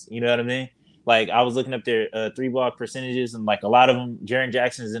with us. You know what I mean? Like I was looking up their 3-ball percentages, and like a lot of them, Jaren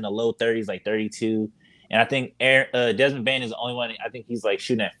Jackson is in the low 30s, like 32. And I think Desmond Bane is the only one. I think he's like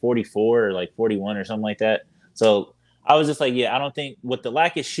shooting at 44 or like 41 or something like that. So I was just like, I don't think with the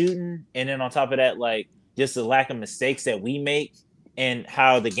lack of shooting, and then on top of that, like just the lack of mistakes that we make and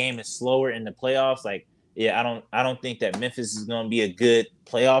how the game is slower in the playoffs, like, I don't think that Memphis is going to be a good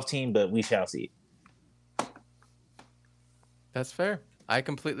playoff team, but we shall see. That's fair. I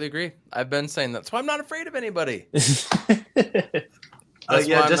completely agree. I've been saying that's why I'm not afraid of anybody. That's why I'm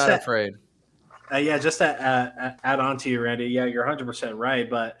not afraid. Just to add on to you, Randy. Yeah, you're 100% right.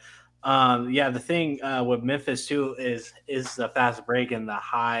 But the thing with Memphis too is the fast break and the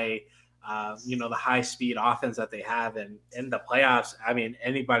high, the high speed offense that they have, and in the playoffs. I mean,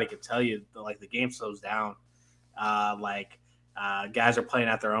 anybody can tell you the game slows down. Guys are playing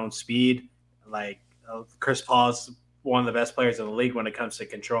at their own speed. Chris Paul's one of the best players in the league when it comes to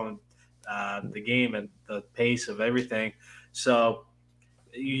controlling the game and the pace of everything. So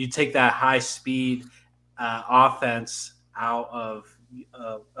you take that high speed offense out of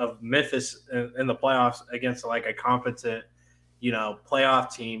Memphis in the playoffs against like a competent,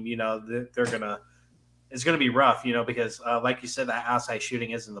 playoff team. It's gonna be rough, because like you said, that outside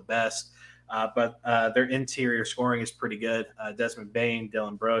shooting isn't the best, but their interior scoring is pretty good. Desmond Bane,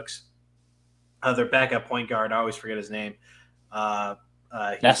 Dylan Brooks, their backup point guard. I always forget his name.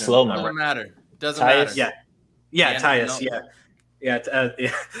 That's slow, man. Doesn't matter. Doesn't matter. Yeah, Tyus. Yeah. Yeah,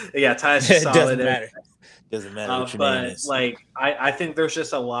 Tyus It is solid. doesn't matter. Doesn't matter what your name But is. like, I think there's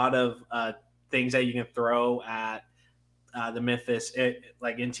just a lot of things that you can throw at the Memphis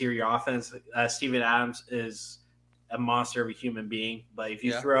like interior offense. Steven Adams is a monster of a human being, but if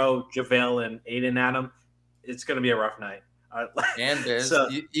you throw JaVale and Aiden at him, it's going to be a rough night. And Biz, So,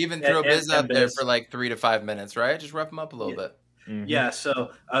 you even throw Biz and out there Biz. for like 3 to 5 minutes, right? Just rough him up a little bit. Mhm. Yeah,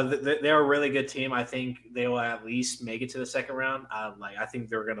 so they're a really good team. I think they will at least make it to the second round. I think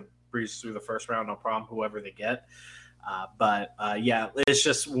they're going to breeze through the first round, no problem, whoever they get. But it's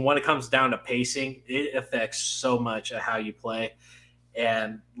just when it comes down to pacing, it affects so much of how you play.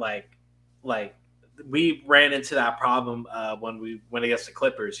 And like we ran into that problem when we went against the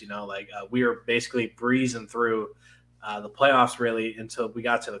Clippers. We were basically breezing through the playoffs really until we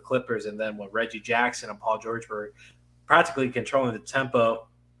got to the Clippers, and then when Reggie Jackson and Paul George were practically controlling the tempo,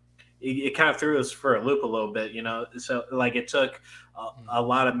 it kind of threw us for a loop a little bit. So like it took a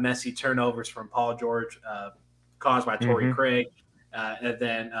lot of messy turnovers from Paul George, caused by Torrey Craig, and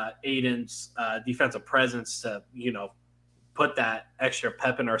then Aiden's defensive presence to put that extra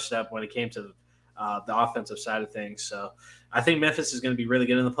pep in our step when it came to the offensive side of things. So I think Memphis is going to be really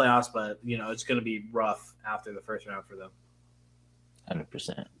good in the playoffs, but it's going to be rough after the first round for them.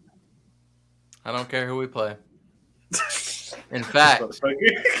 100%. I don't care who we play. In fact,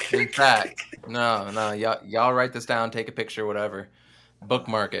 no, y'all write this down, take a picture, whatever.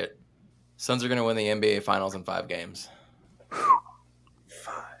 Bookmark it. Suns are going to win the NBA Finals in 5 games.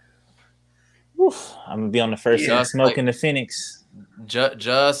 Oof, I'm going to be on the first end smoking the Phoenix.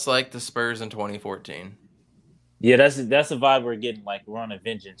 Just like the Spurs in 2014. Yeah, that's a vibe we're getting. Like we're on a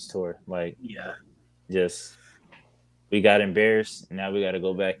vengeance tour. Like just we got embarrassed, and now we got to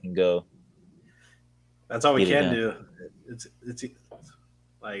go back and go. That's all we can do.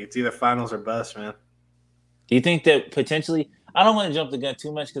 It's either finals or bust, man. Do you think that potentially? I don't want to jump the gun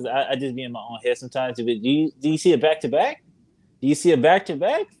too much because I just be in my own head sometimes. But do you see a back-to-back? Do you see a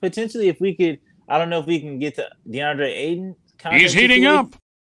back-to-back potentially? If we could, I don't know if we can get to DeAndre Ayton. He's heating up.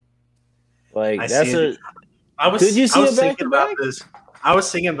 Like I was thinking about this. I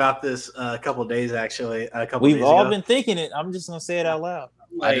was thinking about this a couple of days actually. We've all been thinking it. I'm just gonna say it out loud.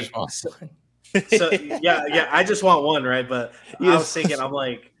 I just want one. I just want one, right? But I was thinking, I'm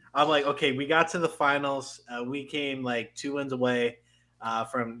like, okay, we got to the finals. We came like 2 wins away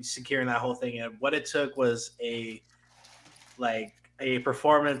from securing that whole thing, and what it took was a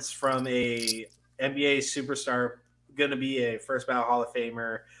performance from a NBA superstar, going to be a first ballot Hall of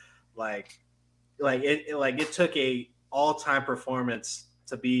Famer. It took a all-time performance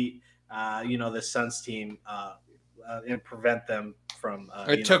to beat the Suns team and prevent them from.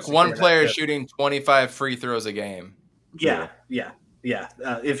 It took one player shooting 25 free throws a game. Yeah.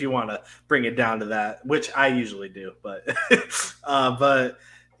 If you want to bring it down to that, which I usually do, but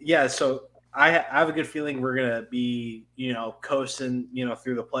So I have a good feeling we're gonna be coasting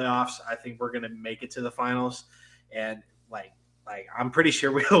through the playoffs. I think we're gonna make it to the finals, and I'm pretty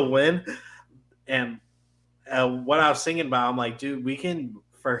sure we'll win. And what I was thinking about, I'm like, dude, we can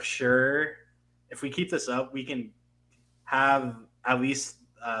for sure, if we keep this up, we can have at least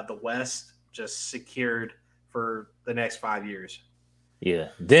the West just secured for the next 5 years. Yeah.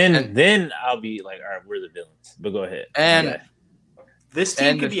 Then I'll be like, all right, we're the villains. But go ahead. And this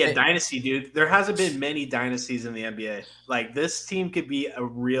team could be a dynasty, dude. There hasn't been many dynasties in the NBA. Like this team could be a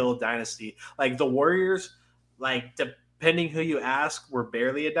real dynasty. Like the Warriors, depending who you ask, were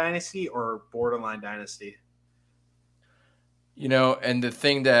barely a dynasty or borderline dynasty. And the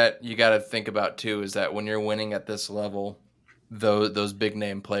thing that you got to think about too is that when you're winning at this level, those big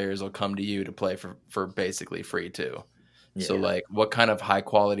name players will come to you to play for basically free too. Yeah. So what kind of high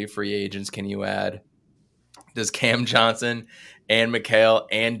quality free agents can you add? Does Cam Johnson and McHale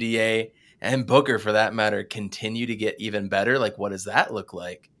and DA and Booker, for that matter, continue to get even better? What does that look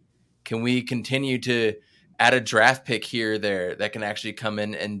like? Can we continue to add a draft pick here or there that can actually come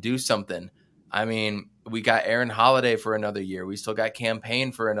in and do something? I mean, we got Aaron Holiday for another year. We still got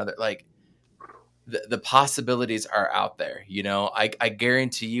Campaign for another. The possibilities are out there. I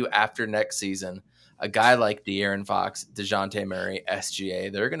guarantee you after next season, a guy like De'Aaron Fox, DeJounte Murray,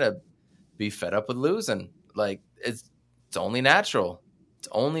 SGA, they're going to be fed up with losing. It's only natural. It's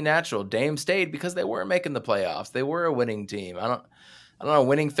only natural. Dame stayed because they weren't making the playoffs. They were a winning team. I don't know.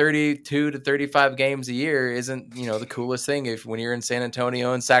 Winning 32 to 35 games a year isn't, the coolest thing when you're in San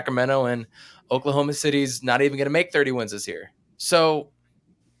Antonio and Sacramento and Oklahoma City's not even going to make 30 wins this year. So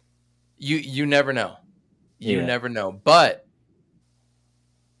you never know. You never know. But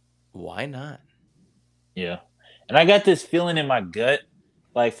why not? Yeah. And I got this feeling in my gut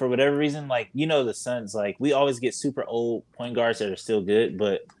like for whatever reason, like the Suns, like we always get super old point guards that are still good,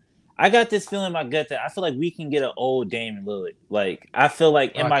 but I got this feeling in my gut that I feel like we can get an old Dame Lillard. Like I feel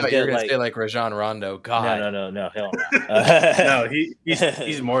like Oh, in I my thought you were gut, gonna like say like Rajon Rondo. God. no, hell no. No,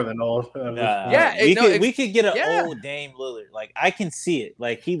 he's more than old at this Nah, point. Yeah, we could get an yeah. old Dame Lillard. Like I can see it.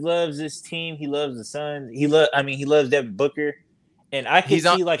 Like he loves this team. He loves the Suns. He loves Devin Booker, and I could He's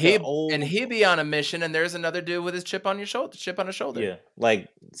on see like an and old he'd be on a mission, and there's another dude with his chip on his shoulder. yeah. Like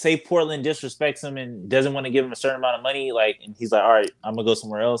say Portland disrespects him and doesn't want to give him a certain amount of money. Like and he's like, all right, I'm gonna go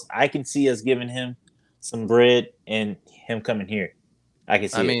somewhere else. I can see us giving him some bread and him coming here. I can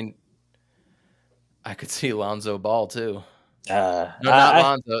see. I mean, I could see Lonzo Ball too. No, Not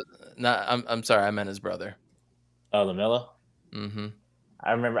Lonzo. I'm sorry, I meant his brother. LaMelo. Mm-hmm.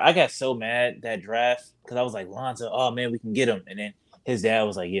 I remember I got so mad that draft because I was like, Lonzo, oh man, we can get him. And then his dad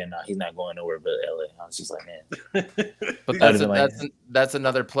was like, yeah, no, he's not going nowhere but LA. I was just like, man. But that's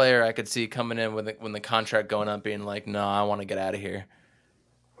another player I could see coming in when the contract going up being like, no, I want to get out of here.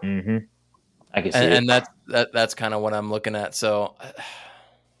 Mm-hmm. I can see and that's kind of what I'm looking at. So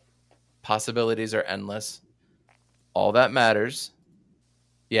possibilities are endless. All that matters.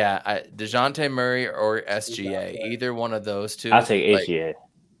 Yeah, DeJounte Murray or SGA, either one of those two. I'll take HGA.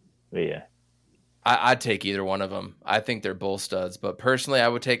 But yeah. I'd take either one of them. I think they're both studs. But personally, I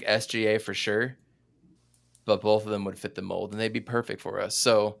would take SGA for sure. But both of them would fit the mold, and they'd be perfect for us.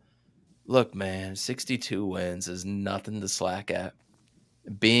 So, look, man, 62 wins is nothing to slack at.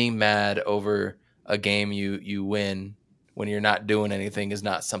 Being mad over a game you win when you're not doing anything is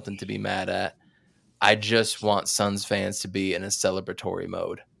not something to be mad at. I just want Suns fans to be in a celebratory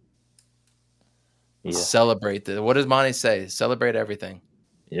mode. Yeah. Celebrate what does Monty say? Celebrate everything.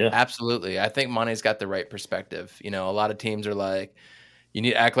 Yeah. Absolutely. I think Monty's got the right perspective. A lot of teams are like, you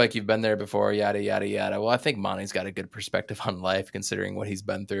need to act like you've been there before, yada, yada, yada. Well, I think Monty's got a good perspective on life considering what he's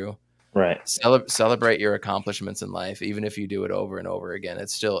been through. Right. Celebrate your accomplishments in life, even if you do it over and over again.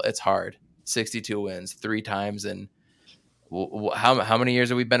 It's hard. 62 wins 3 times. And how many years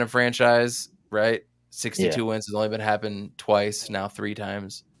have we been a franchise, right? 62 wins has only been happened twice, now 3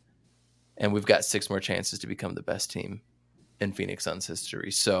 times. And we've got 6 more chances to become the best team in Phoenix Suns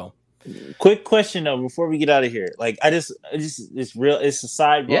history. So quick question though, before we get out of here. Like it's a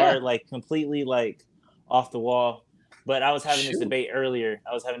sidebar, like completely like off the wall. But I was having this debate earlier.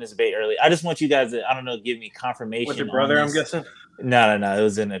 I just want you guys to, I don't know, give me confirmation. With your brother, I'm guessing? No. It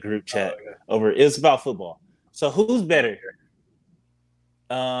was in a group chat it was about football. So who's better?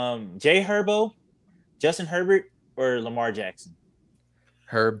 Jay Herbo, Justin Herbert, or Lamar Jackson?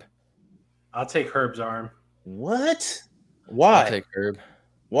 Herb. I'll take Herb's arm. What? Why? I'll take Herb.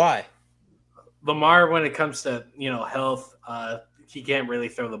 Why? Lamar, when it comes to health, he can't really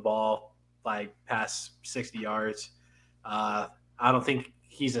throw the ball like past 60 yards. I don't think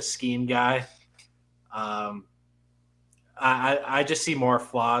he's a scheme guy. I just see more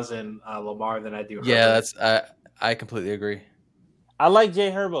flaws in Lamar than I do Herbert. Yeah, I completely agree. I like Jay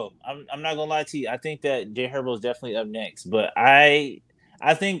Herbo. I'm not gonna lie to you. I think that Jay Herbo is definitely up next, but I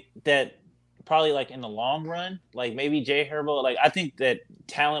think that probably like in the long run, like maybe Jay Herbo. Like I think that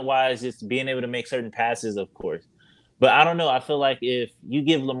talent wise, just being able to make certain passes, of course. But I don't know. I feel like if you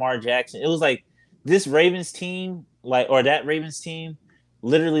give Lamar Jackson, it was like this Ravens team, that Ravens team,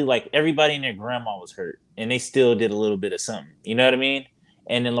 literally like everybody and their grandma was hurt, and they still did a little bit of something. You know what I mean?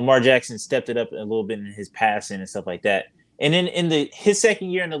 And then Lamar Jackson stepped it up a little bit in his passing and stuff like that. And then in his second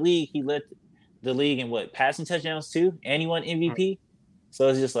year in the league, he led the league in passing touchdowns too, and he won MVP. So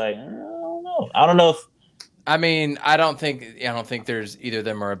it's just like I don't know if. I mean, I don't think there's either of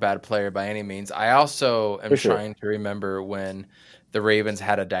them are a bad player by any means. I also am trying to remember when the Ravens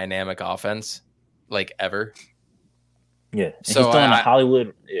had a dynamic offense, like ever. Yeah, and so he's doing the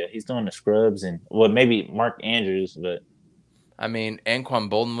Hollywood. Yeah, he's doing the scrubs and maybe Mark Andrews, but I mean, Anquan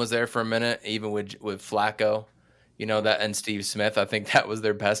Bolden was there for a minute, even with Flacco. That and Steve Smith, I think that was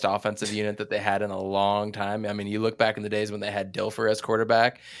their best offensive unit that they had in a long time. I mean, you look back in the days when they had Dilfer as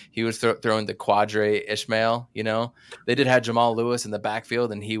quarterback, he was throwing the Quadre Ishmael. They did have Jamal Lewis in the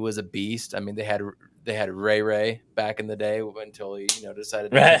backfield, and he was a beast. I mean, they had Ray back in the day until he decided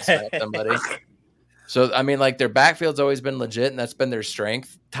to smack somebody. So I mean, like their backfield's always been legit, and that's been their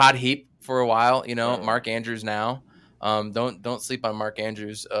strength. Todd Heap for a while, Mark Andrews now. Don't sleep on Mark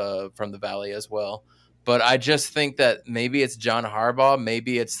Andrews from the Valley as well. But I just think that maybe it's John Harbaugh,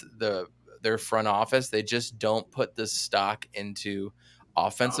 maybe it's their front office. They just don't put the stock into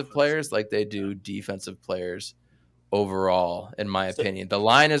offensive players like they do defensive players overall, in my opinion. The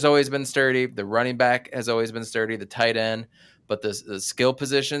line has always been sturdy. The running back has always been sturdy, the tight end. but the skill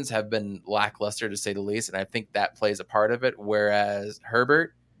positions have been lackluster to say the least, and I think that plays a part of it. Whereas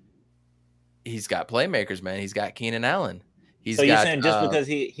Herbert, he's got playmakers, man. He's got Keenan Allen. So you're saying just because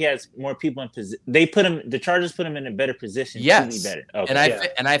he has more people in position, the Chargers put him in a better position to be better. Okay.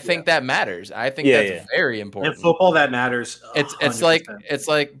 And I think that matters. I think that's very important. In football, that matters. It's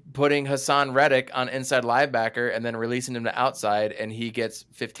like putting Hassan Reddick on inside linebacker and then releasing him to outside, and he gets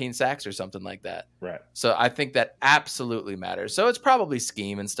 15 sacks or something like that. Right. So I think that absolutely matters. So it's probably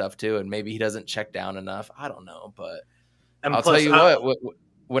scheme and stuff too, and maybe he doesn't check down enough. I don't know, but I'll tell you what.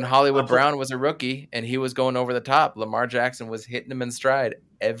 When Hollywood Brown was a rookie and he was going over the top, Lamar Jackson was hitting him in stride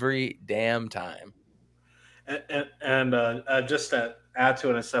every damn time. And just to add to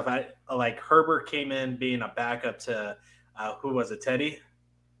it and stuff, I like Herbert came in being a backup to who was it? Teddy?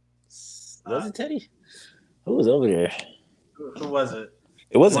 Was it Teddy? Who was over there? Who was it?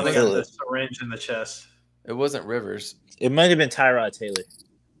 It wasn't the syringe in the chest. It wasn't Rivers. It might have been Tyrod Taylor.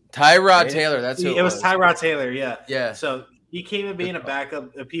 Tyrod Taylor. That's who it was. It was Tyrod Taylor. Yeah. Yeah. So he came in being a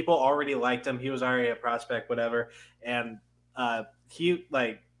backup. People already liked him. He was already a prospect, whatever. And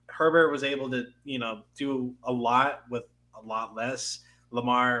Herbert was able to, do a lot with a lot less.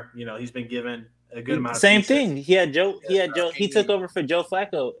 Lamar, he's been given a good amount of same pieces. Thing. He had Joe. He took over for Joe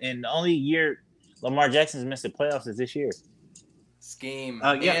Flacco, and the only year Lamar Jackson's missed the playoffs is this year. Scheme.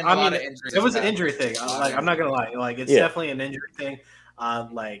 It was an injury thing. I'm not gonna lie. It's definitely an injury thing.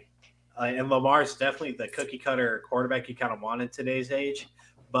 And Lamar's definitely the cookie cutter quarterback you kind of want in today's age.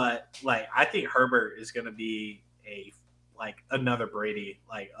 But I think Herbert is going to be another Brady,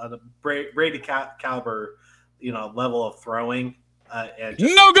 Brady caliber, level of throwing.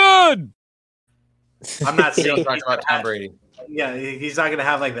 No good. I'm not saying talking about Tom Brady. Yeah, he's not going to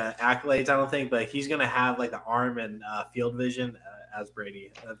have the accolades, I don't think, but he's going to have the arm and field vision as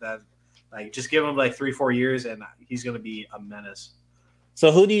Brady. Just give him 3-4 years, and he's going to be a menace. So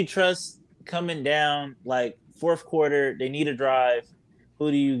who do you trust coming down fourth quarter? They need a drive. Who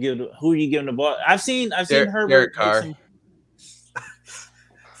are you giving the ball? I've seen Herbert. Derek Carr.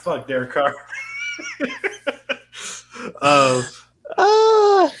 Fuck Derek Carr.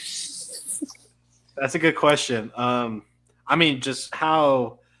 That's a good question. Just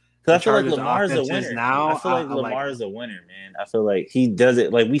how. I feel like Lamar's a winner. I feel like Lamar's a winner, man. I feel like he does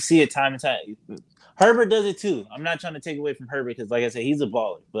it. We see it time and time. Herbert does it too. I'm not trying to take away from Herbert because, like I said, he's a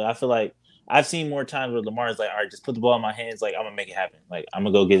baller. But I feel like I've seen more times where Lamar's all right, just put the ball in my hands. I'm gonna make it happen. I'm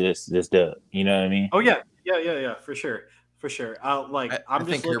gonna go get this dub. You know what I mean? Oh yeah, for sure. I'm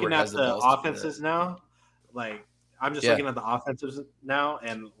just looking at the offenses now. I'm just looking at the offenses now,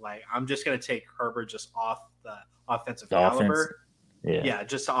 and I'm just gonna take Herbert just off the offensive caliber. Yeah,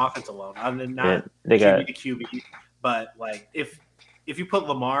 just the offense alone. I'm not QB to QB, but if you put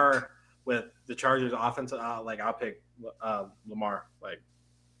Lamar with the Chargers offense, I'll pick Lamar.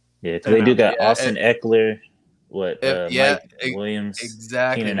 Because they do got Austin Eckler, Mike Williams,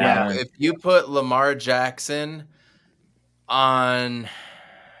 exactly. Keenan Allen. If you put Lamar Jackson on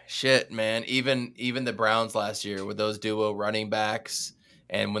man, even the Browns last year with those duo running backs,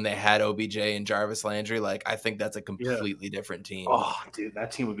 and when they had OBJ and Jarvis Landry, I think that's a completely different team. Oh, dude,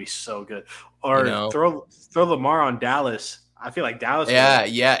 that team would be so good. Or throw Lamar on Dallas. I feel like Dallas.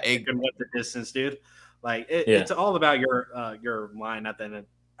 It can win the distance, dude. It's all about your line at the end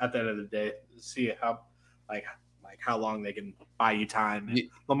of the day. See how long they can buy you time.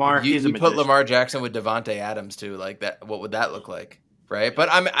 Lamar, you put Lamar Jackson with Devontae Adams too, that. What would that look like, right? But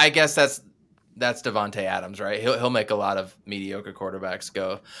I guess that's Devontae Adams, right? He'll make a lot of mediocre quarterbacks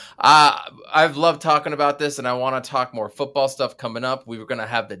go. I've loved talking about this, and I want to talk more football stuff coming up. We were going to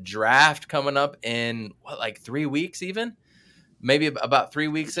have the draft coming up in 3 weeks, even. Maybe about 3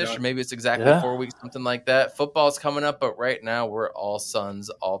 weeks-ish, or maybe it's exactly 4 weeks, something like that. Football's coming up, but right now we're all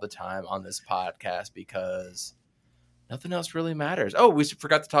Suns all the time on this podcast because nothing else really matters. Oh, we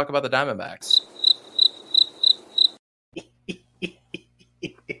forgot to talk about the Diamondbacks.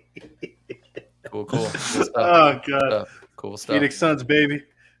 Cool stuff. Oh, God. Cool stuff. Phoenix Suns, baby.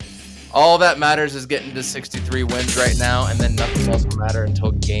 All that matters is getting to 63 wins right now, and then nothing else will matter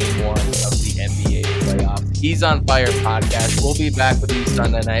until game 1 of the NBA playoffs. He's on Fire podcast. We'll be back with you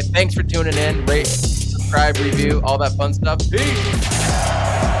Sunday night. Thanks for tuning in. Rate, subscribe, review, all that fun stuff. Peace. Looks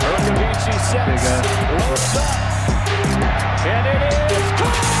up. And it is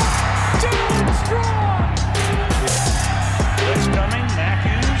caught. Down strong. Blitz coming.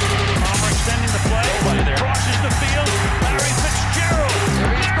 Matthews. Palmer extending the play. Crosses the field. Larry Fitzgerald.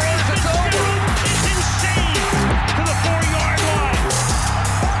 There he scores. It's over. It's insane to the 4-yard line.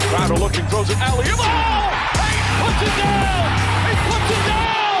 Crowder looking, throws it alley. Oh! He puts it down. He puts it down.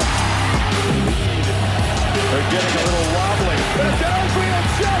 They're getting a little wobbly. But a downfield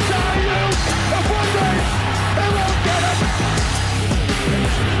shot.